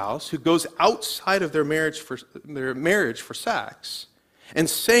a spouse who goes outside of their marriage for sex and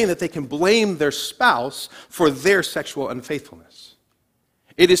saying that they can blame their spouse for their sexual unfaithfulness.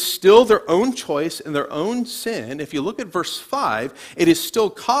 It is still their own choice and their own sin. If you look at verse 5, it is still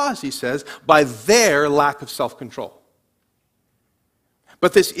caused, he says, by their lack of self-control.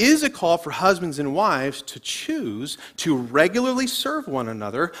 But this is a call for husbands and wives to choose to regularly serve one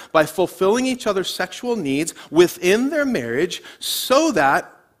another by fulfilling each other's sexual needs within their marriage so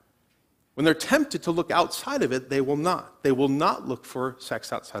that when they're tempted to look outside of it, they will not. They will not look for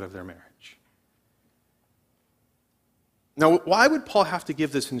sex outside of their marriage. Now, why would Paul have to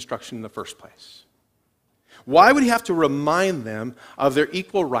give this instruction in the first place? Why would he have to remind them of their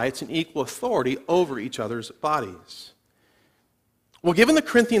equal rights and equal authority over each other's bodies? Well, given the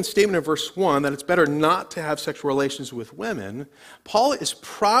Corinthian statement in verse 1 that it's better not to have sexual relations with women, Paul is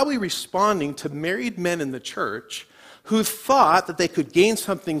probably responding to married men in the church who thought that they could gain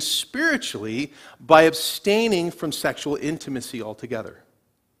something spiritually by abstaining from sexual intimacy altogether.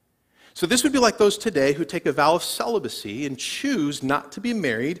 So this would be like those today who take a vow of celibacy and choose not to be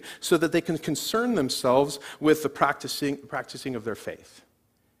married so that they can concern themselves with the practicing of their faith.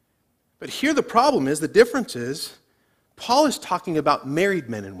 But here the problem is, the difference is, Paul is talking about married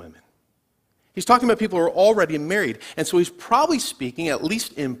men and women. He's talking about people who are already married. And so he's probably speaking, at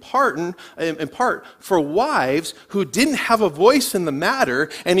least in part, for wives who didn't have a voice in the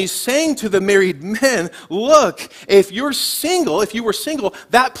matter. And he's saying to the married men, look, if you were single,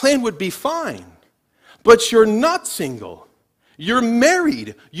 that plan would be fine. But you're not single. You're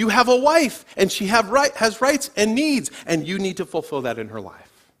married. You have a wife, and she has rights and needs, and you need to fulfill that in her life.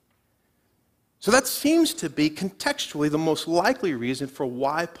 So that seems to be contextually the most likely reason for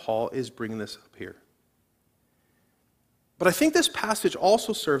why Paul is bringing this up here. But I think this passage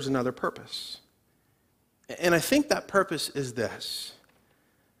also serves another purpose. And I think that purpose is this.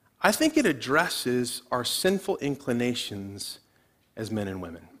 I think it addresses our sinful inclinations as men and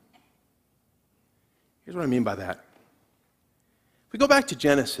women. Here's what I mean by that. If we go back to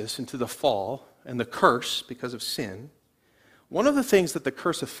Genesis and to the fall and the curse because of sin, one of the things that the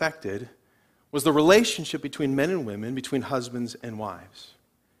curse affected was the relationship between men and women, between husbands and wives.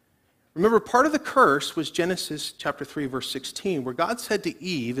 Remember, part of the curse was Genesis chapter 3, verse 16, where God said to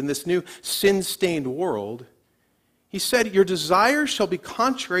Eve, in this new sin-stained world, he said, "Your desires shall be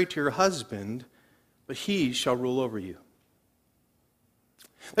contrary to your husband, but he shall rule over you."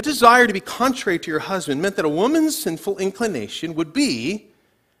 That desire to be contrary to your husband meant that a woman's sinful inclination would be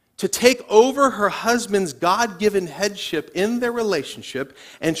to take over her husband's God-given headship in their relationship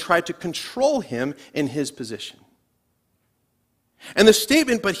and try to control him in his position. And the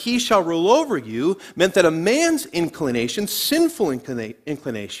statement, "but he shall rule over you," meant that a man's inclination, sinful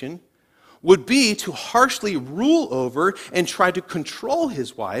inclination, would be to harshly rule over and try to control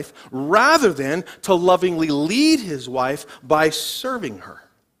his wife rather than to lovingly lead his wife by serving her.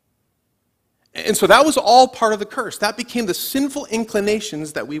 And so that was all part of the curse. That became the sinful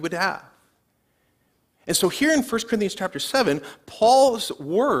inclinations that we would have. And so here in 1 Corinthians chapter 7, Paul's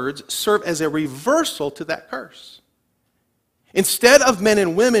words serve as a reversal to that curse. Instead of men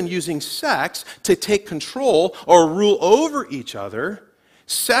and women using sex to take control or rule over each other,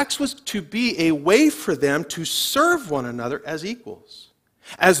 sex was to be a way for them to serve one another as equals,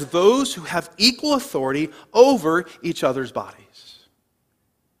 as those who have equal authority over each other's bodies.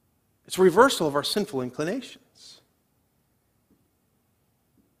 It's a reversal of our sinful inclinations.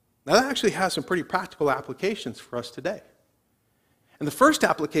 Now that actually has some pretty practical applications for us today. And the first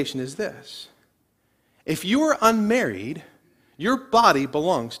application is this. If you are unmarried, your body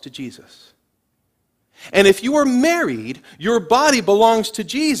belongs to Jesus. And if you are married, your body belongs to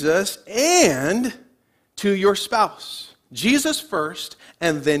Jesus and to your spouse. Jesus first,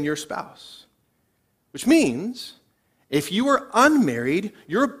 and then your spouse. Which means, if you are unmarried,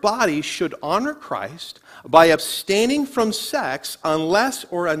 your body should honor Christ by abstaining from sex unless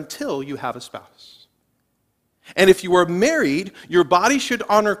or until you have a spouse. And if you are married, your body should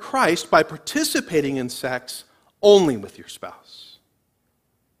honor Christ by participating in sex only with your spouse.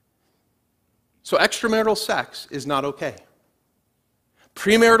 So extramarital sex is not okay.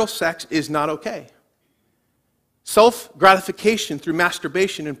 Premarital sex is not okay. Self-gratification through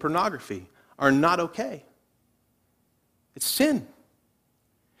masturbation and pornography are not okay. It's sin.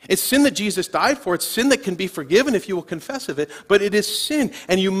 It's sin that Jesus died for. It's sin that can be forgiven if you will confess of it, but it is sin,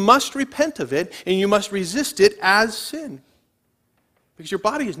 and you must repent of it, and you must resist it as sin, because your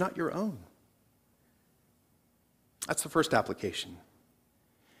body is not your own. That's the first application.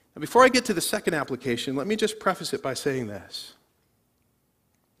 Now, before I get to the second application, let me just preface it by saying this.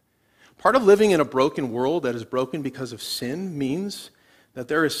 Part of living in a broken world that is broken because of sin means that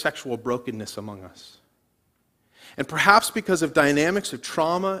there is sexual brokenness among us. And perhaps because of dynamics of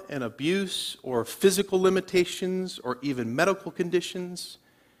trauma and abuse or physical limitations or even medical conditions,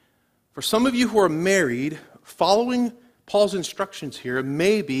 for some of you who are married, following Paul's instructions here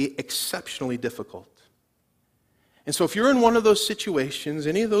may be exceptionally difficult. And so if you're in one of those situations,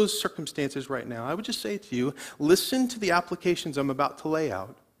 any of those circumstances right now, I would just say to you, listen to the applications I'm about to lay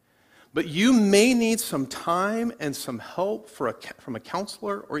out. But you may need some time and some help from a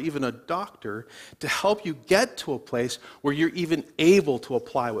counselor or even a doctor to help you get to a place where you're even able to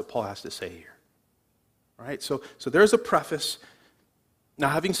apply what Paul has to say here. All right, so there's a preface. Now,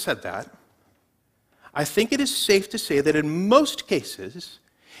 having said that, I think it is safe to say that in most cases,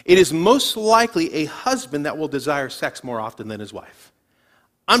 it is most likely a husband that will desire sex more often than his wife.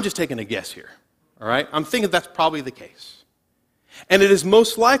 I'm just taking a guess here, all right? I'm thinking that's probably the case. And it is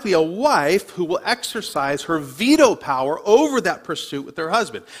most likely a wife who will exercise her veto power over that pursuit with her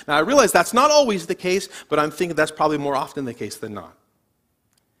husband. Now, I realize that's not always the case, but I'm thinking that's probably more often the case than not.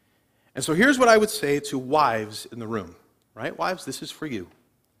 And so here's what I would say to wives in the room, right? Wives, this is for you.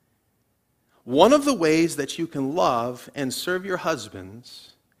 One of the ways that you can love and serve your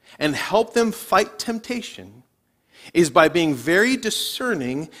husbands and help them fight temptation is by being very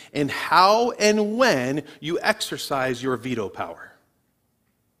discerning in how and when you exercise your veto power.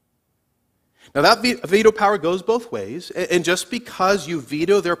 Now that veto power goes both ways, and just because you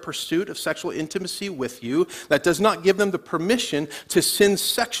veto their pursuit of sexual intimacy with you, that does not give them the permission to sin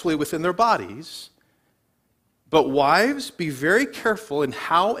sexually within their bodies. But wives, be very careful in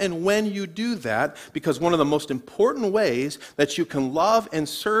how and when you do that, because one of the most important ways that you can love and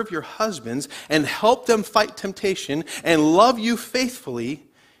serve your husbands and help them fight temptation and love you faithfully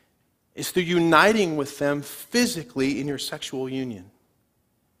is through uniting with them physically in your sexual union.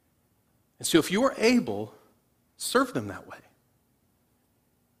 And so if you are able, serve them that way.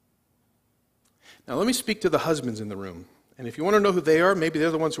 Now let me speak to the husbands in the room. And if you want to know who they are, maybe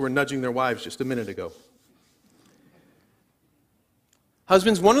they're the ones who were nudging their wives just a minute ago.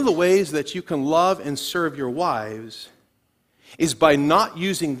 Husbands, one of the ways that you can love and serve your wives is by not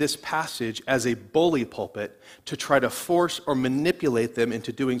using this passage as a bully pulpit to try to force or manipulate them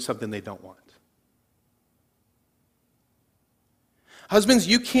into doing something they don't want. Husbands,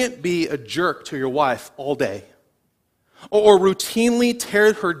 you can't be a jerk to your wife all day, or routinely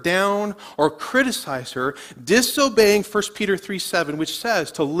tear her down or criticize her, disobeying 1 Peter 3:7, which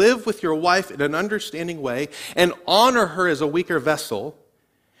says to live with your wife in an understanding way and honor her as a weaker vessel,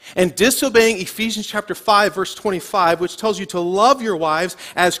 and disobeying Ephesians chapter 5, verse 25, which tells you to love your wives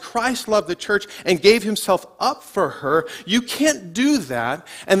as Christ loved the church and gave himself up for her. You can't do that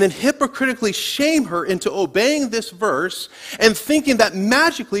and then hypocritically shame her into obeying this verse and thinking that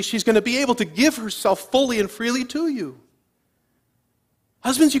magically she's going to be able to give herself fully and freely to you.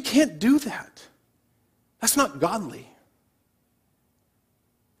 Husbands, you can't do that. That's not godly.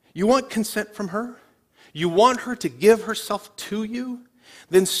 You want consent from her? You want her to give herself to you?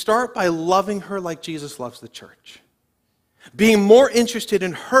 Then start by loving her like Jesus loves the church. Being more interested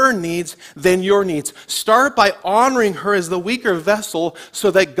in her needs than your needs. Start by honoring her as the weaker vessel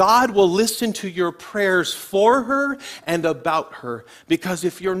so that God will listen to your prayers for her and about her. Because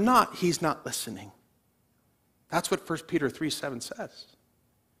if you're not, he's not listening. That's what 1 Peter 3:7 says.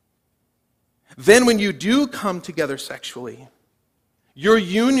 Then when you do come together sexually, your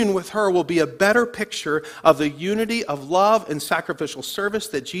union with her will be a better picture of the unity of love and sacrificial service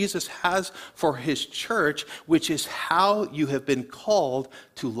that Jesus has for his church, which is how you have been called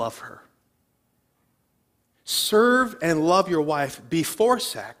to love her. Serve and love your wife before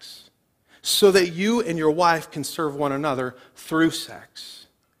sex so that you and your wife can serve one another through sex.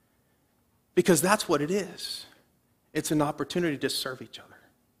 Because that's what it is. It's an opportunity to serve each other.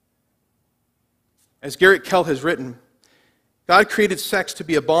 As Garrett Kell has written, God created sex to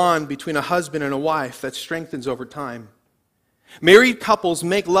be a bond between a husband and a wife that strengthens over time. Married couples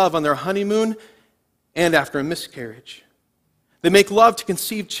make love on their honeymoon and after a miscarriage. They make love to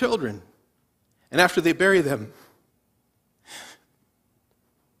conceive children and after they bury them.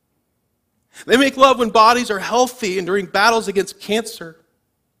 They make love when bodies are healthy and during battles against cancer.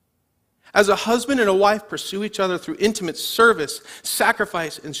 As a husband and a wife pursue each other through intimate service,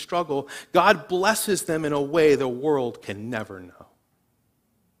 sacrifice, and struggle, God blesses them in a way the world can never know.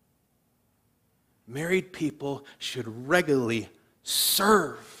 Married people should regularly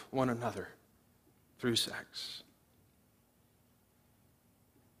serve one another through sex.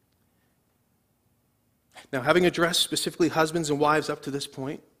 Now, having addressed specifically husbands and wives up to this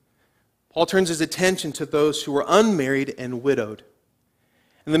point, Paul turns his attention to those who are unmarried and widowed.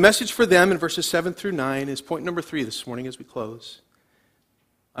 And the message for them in verses 7 through 9 is point number 3 this morning as we close.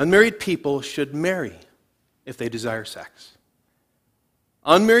 Unmarried people should marry if they desire sex.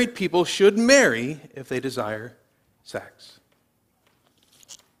 Unmarried people should marry if they desire sex.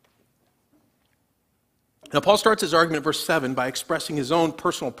 Now, Paul starts his argument in verse 7 by expressing his own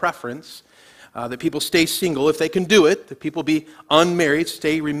personal preference that people stay single if they can do it, that people be unmarried,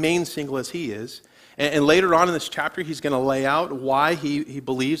 remain single as he is. And later on in this chapter, he's going to lay out why he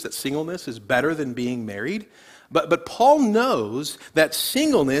believes that singleness is better than being married. But Paul knows that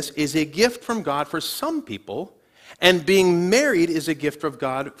singleness is a gift from God for some people, and being married is a gift of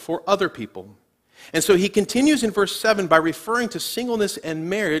God for other people. And so he continues in verse 7 by referring to singleness and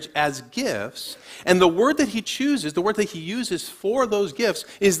marriage as gifts. And the word that he chooses, the word that he uses for those gifts,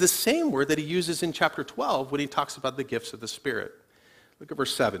 is the same word that he uses in chapter 12 when he talks about the gifts of the Spirit. Look at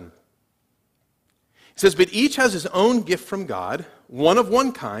verse 7. It says, "But each has his own gift from God, one of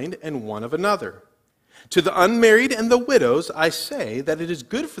one kind and one of another. To the unmarried and the widows I say that it is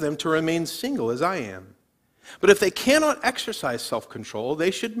good for them to remain single as I am. But if they cannot exercise self-control,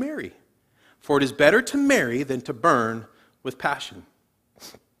 they should marry. For it is better to marry than to burn with passion."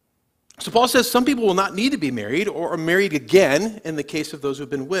 So Paul says some people will not need to be married or are married again in the case of those who have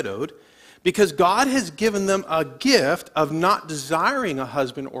been widowed, because God has given them a gift of not desiring a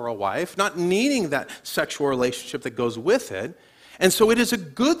husband or a wife, not needing that sexual relationship that goes with it. And so it is a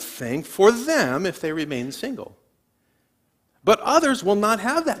good thing for them if they remain single. But others will not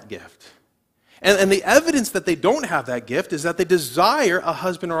have that gift. And the evidence that they don't have that gift is that they desire a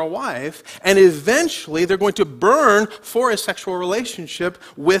husband or a wife, and eventually they're going to burn for a sexual relationship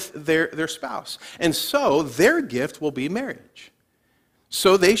with their spouse. And so their gift will be marriage.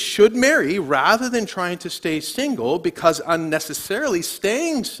 So they should marry rather than trying to stay single, because unnecessarily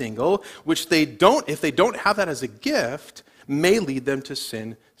staying single, which they don't, if they don't have that as a gift, may lead them to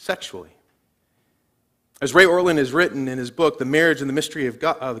sin sexually. As Ray Ortlund has written in his book, The Marriage and the Mystery of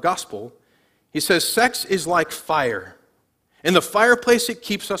the Gospel, he says, "Sex is like fire. In the fireplace, it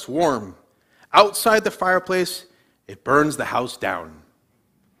keeps us warm. Outside the fireplace, it burns the house down."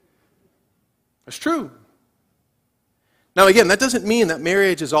 That's true. Now, again, that doesn't mean that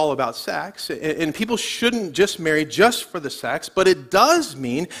marriage is all about sex, and people shouldn't just marry just for the sex, but it does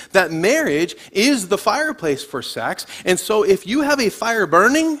mean that marriage is the fireplace for sex. And so if you have a fire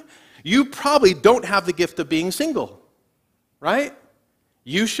burning, you probably don't have the gift of being single, right?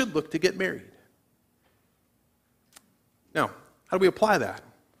 You should look to get married. Now, how do we apply that?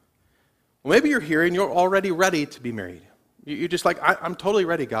 Well, maybe you're here and you're already ready to be married. You're just like, I'm totally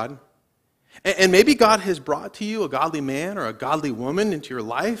ready, God. And maybe God has brought to you a godly man or a godly woman into your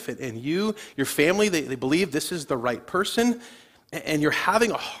life, and you, your family, they believe this is the right person, and you're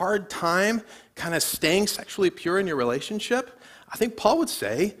having a hard time kind of staying sexually pure in your relationship. I think Paul would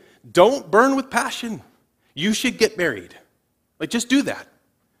say, don't burn with passion. You should get married. Like, just do that,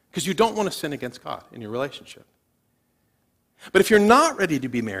 because you don't want to sin against God in your relationship. But if you're not ready to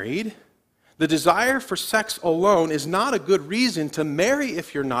be married, the desire for sex alone is not a good reason to marry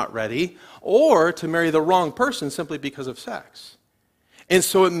if you're not ready, or to marry the wrong person simply because of sex. And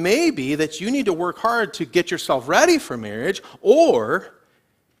so it may be that you need to work hard to get yourself ready for marriage, or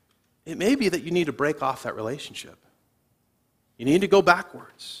it may be that you need to break off that relationship. You need to go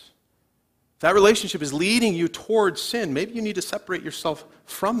backwards. If that relationship is leading you towards sin, maybe you need to separate yourself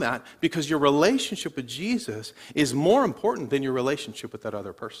from that, because your relationship with Jesus is more important than your relationship with that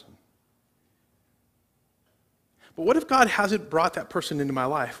other person. But what if God hasn't brought that person into my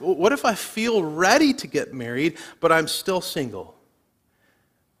life? What if I feel ready to get married, but I'm still single?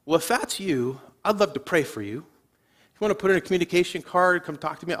 Well, if that's you, I'd love to pray for you. If you want to put in a communication card, come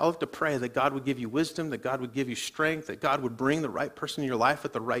talk to me, I'd love to pray that God would give you wisdom, that God would give you strength, that God would bring the right person in your life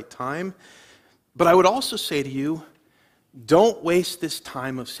at the right time. But I would also say to you, don't waste this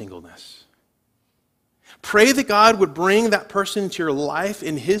time of singleness. Pray that God would bring that person into your life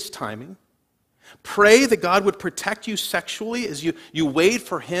in His timing. Pray that God would protect you sexually as you wait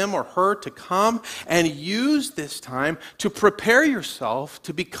for him or her to come, and use this time to prepare yourself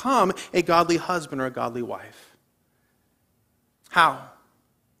to become a godly husband or a godly wife. How?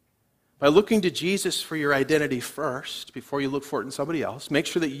 By looking to Jesus for your identity first before you look for it in somebody else. Make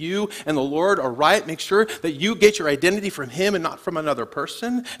sure that you and the Lord are right. Make sure that you get your identity from Him and not from another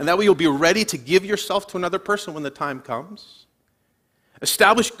person, and that way you'll be ready to give yourself to another person when the time comes.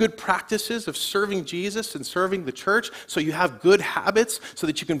 Establish good practices of serving Jesus and serving the church, so you have good habits so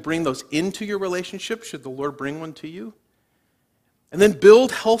that you can bring those into your relationship should the Lord bring one to you. And then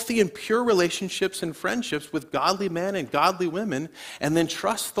build healthy and pure relationships and friendships with godly men and godly women, and then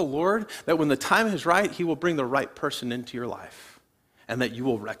trust the Lord that when the time is right, He will bring the right person into your life and that you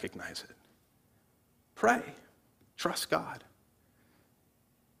will recognize it. Pray. Trust God.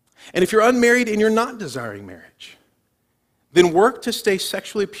 And if you're unmarried and you're not desiring marriage, then work to stay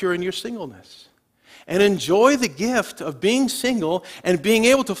sexually pure in your singleness. And enjoy the gift of being single and being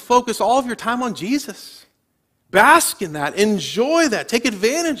able to focus all of your time on Jesus. Bask in that. Enjoy that. Take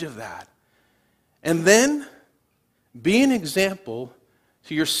advantage of that. And then be an example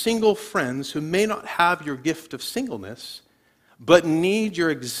to your single friends who may not have your gift of singleness, but need your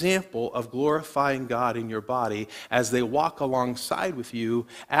example of glorifying God in your body as they walk alongside with you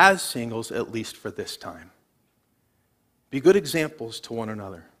as singles, at least for this time. Be good examples to one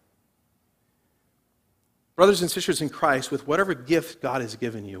another. Brothers and sisters in Christ, with whatever gift God has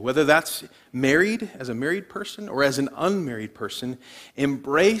given you, whether that's married, as a married person, or as an unmarried person,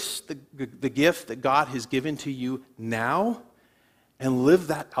 embrace the gift that God has given to you now and live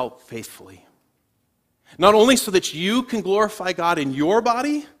that out faithfully. Not only so that you can glorify God in your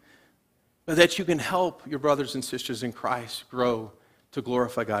body, but that you can help your brothers and sisters in Christ grow to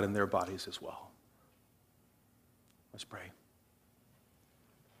glorify God in their bodies as well. Let's pray.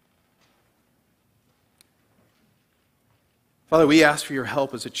 Father, we ask for your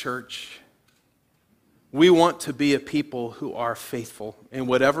help as a church. We want to be a people who are faithful in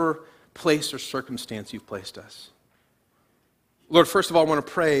whatever place or circumstance you've placed us. Lord, first of all, I want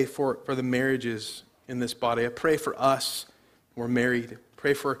to pray for the marriages in this body. I pray for us who are married.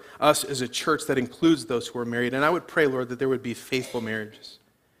 Pray for us as a church that includes those who are married. And I would pray, Lord, that there would be faithful marriages.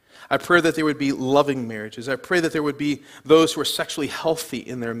 I pray that there would be loving marriages. I pray that there would be those who are sexually healthy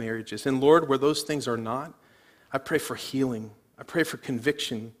in their marriages. And Lord, where those things are not, I pray for healing. I pray for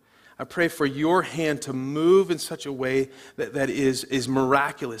conviction. I pray for your hand to move in such a way that is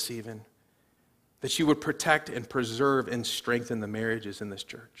miraculous even, that you would protect and preserve and strengthen the marriages in this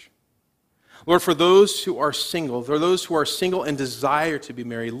church. Lord, for those who are single, for those who are single and desire to be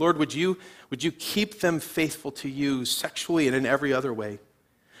married, Lord, would you keep them faithful to you sexually and in every other way?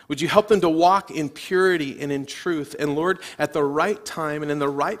 Would you help them to walk in purity and in truth? And Lord, at the right time and in the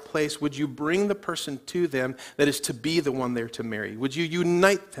right place, would you bring the person to them that is to be the one they're to marry? Would you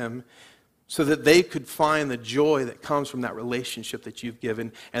unite them so that they could find the joy that comes from that relationship that you've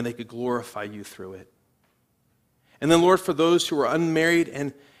given, and they could glorify you through it. And then, Lord, for those who are unmarried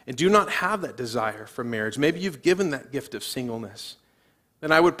and do not have that desire for marriage, maybe you've given that gift of singleness,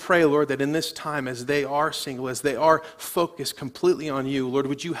 then I would pray, Lord, that in this time, as they are single, as they are focused completely on you, Lord,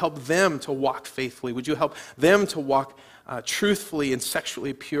 would you help them to walk faithfully? Would you help them to walk truthfully and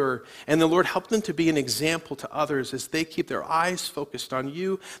sexually pure? And the Lord, help them to be an example to others as they keep their eyes focused on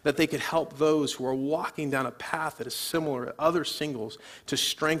you, that they could help those who are walking down a path that is similar to other singles to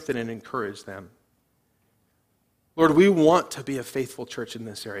strengthen and encourage them. Lord, we want to be a faithful church in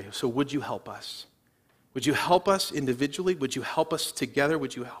this area, so would you help us? Would you help us individually? Would you help us together?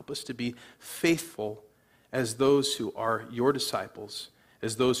 Would you help us to be faithful as those who are your disciples,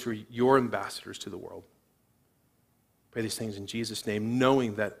 as those who are your ambassadors to the world? Pray these things in Jesus' name,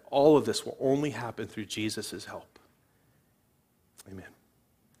 knowing that all of this will only happen through Jesus' help. Amen.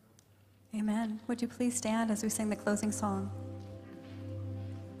 Amen. Would you please stand as we sing the closing song?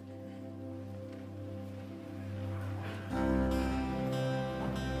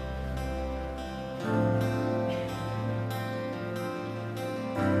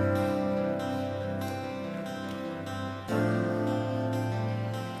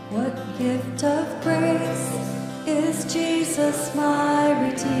 What gift of grace is Jesus my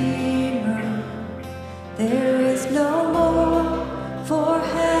Redeemer? There is no more for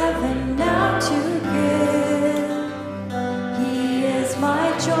heaven now to give. He is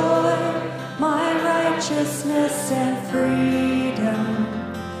my joy, my righteousness and freedom,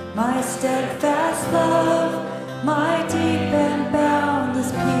 my steadfast love, my deep and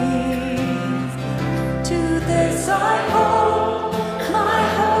boundless peace. To this I hold, my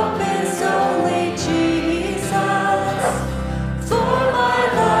hope is only Jesus, for my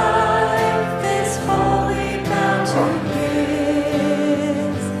life is wholly bound to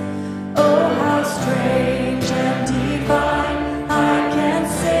His. Oh, how strange and divine, I can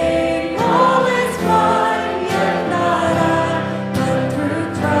sing all is mine, yet not I, but through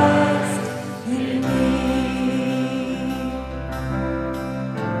Christ in me.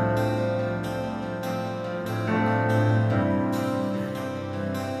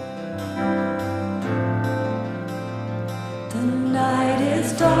 The night is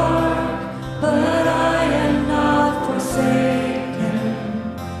dark, but I am not forsaken,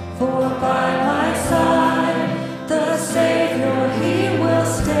 for by my side the Savior, He will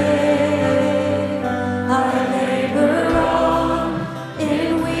stay. I labor on in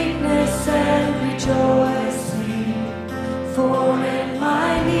weakness and rejoicing, for in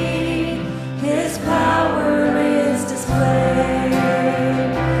my need His power is displayed.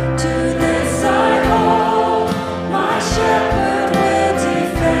 To this I hold, my shepherd will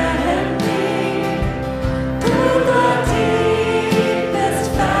defend me. Through the deepest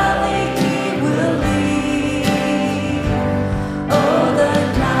valley He will lead. Oh, the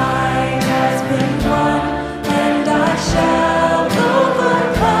night has been won, and I shall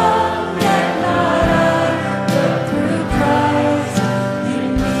overcome, yet not I, but through Christ in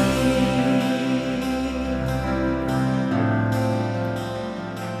me.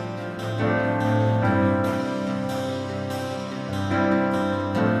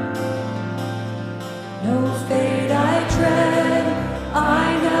 No fate I dread, I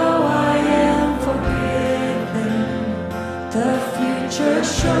know I am forgiven. The future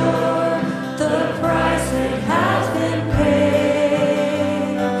sure, the price it has been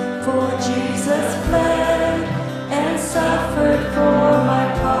paid. For Jesus fled and suffered for my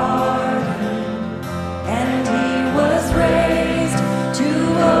pardon, and He was raised to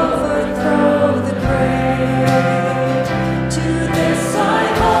overthrow the grave. To this I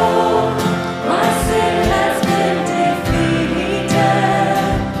hold, my sin has been defeated.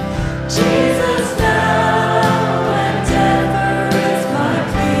 Jesus now and ever is my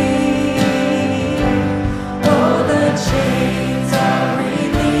plea. Oh, the chains are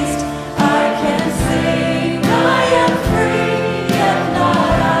released, I can sing, I am free, yet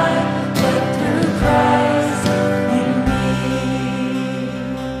not I, but through Christ in me.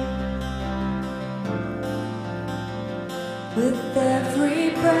 With every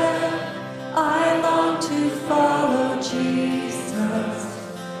breath I long to follow Jesus,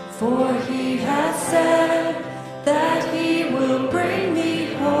 for He has said that He will bring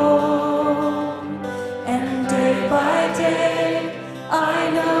me home. And day by day I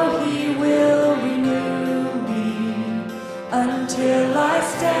know He will renew me, until I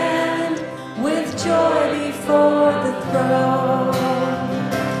stand with joy before the throne.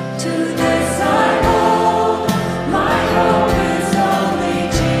 To this I hold, my hope is only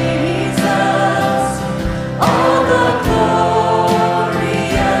Jesus. All the glory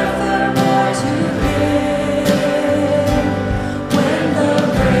evermore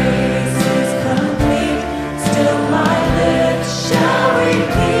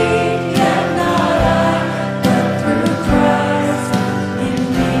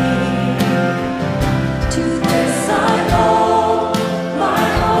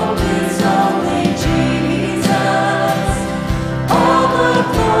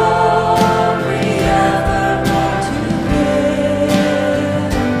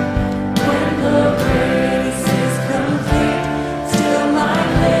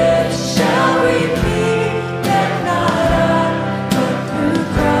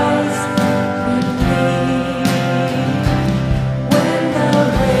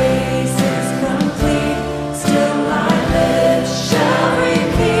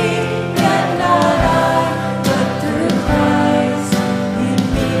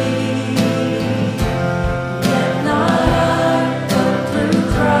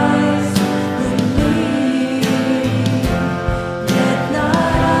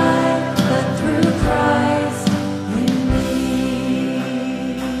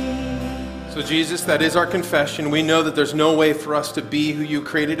Jesus, that is our confession. We know that there's no way for us to be who you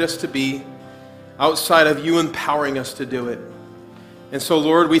created us to be outside of you empowering us to do it. And so,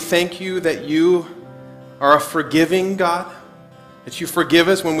 Lord, we thank you that you are a forgiving God, that you forgive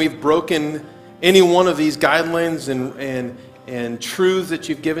us when we've broken any one of these guidelines and truths that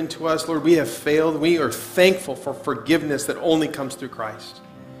you've given to us. Lord, we have failed. We are thankful for forgiveness that only comes through Christ.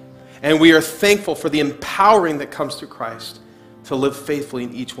 And we are thankful for the empowering that comes through Christ to live faithfully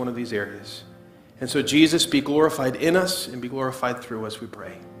in each one of these areas. And so, Jesus, be glorified in us and be glorified through us, we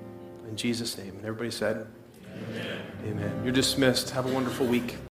pray. In Jesus' name. And everybody said, Amen. Amen. You're dismissed. Have a wonderful week.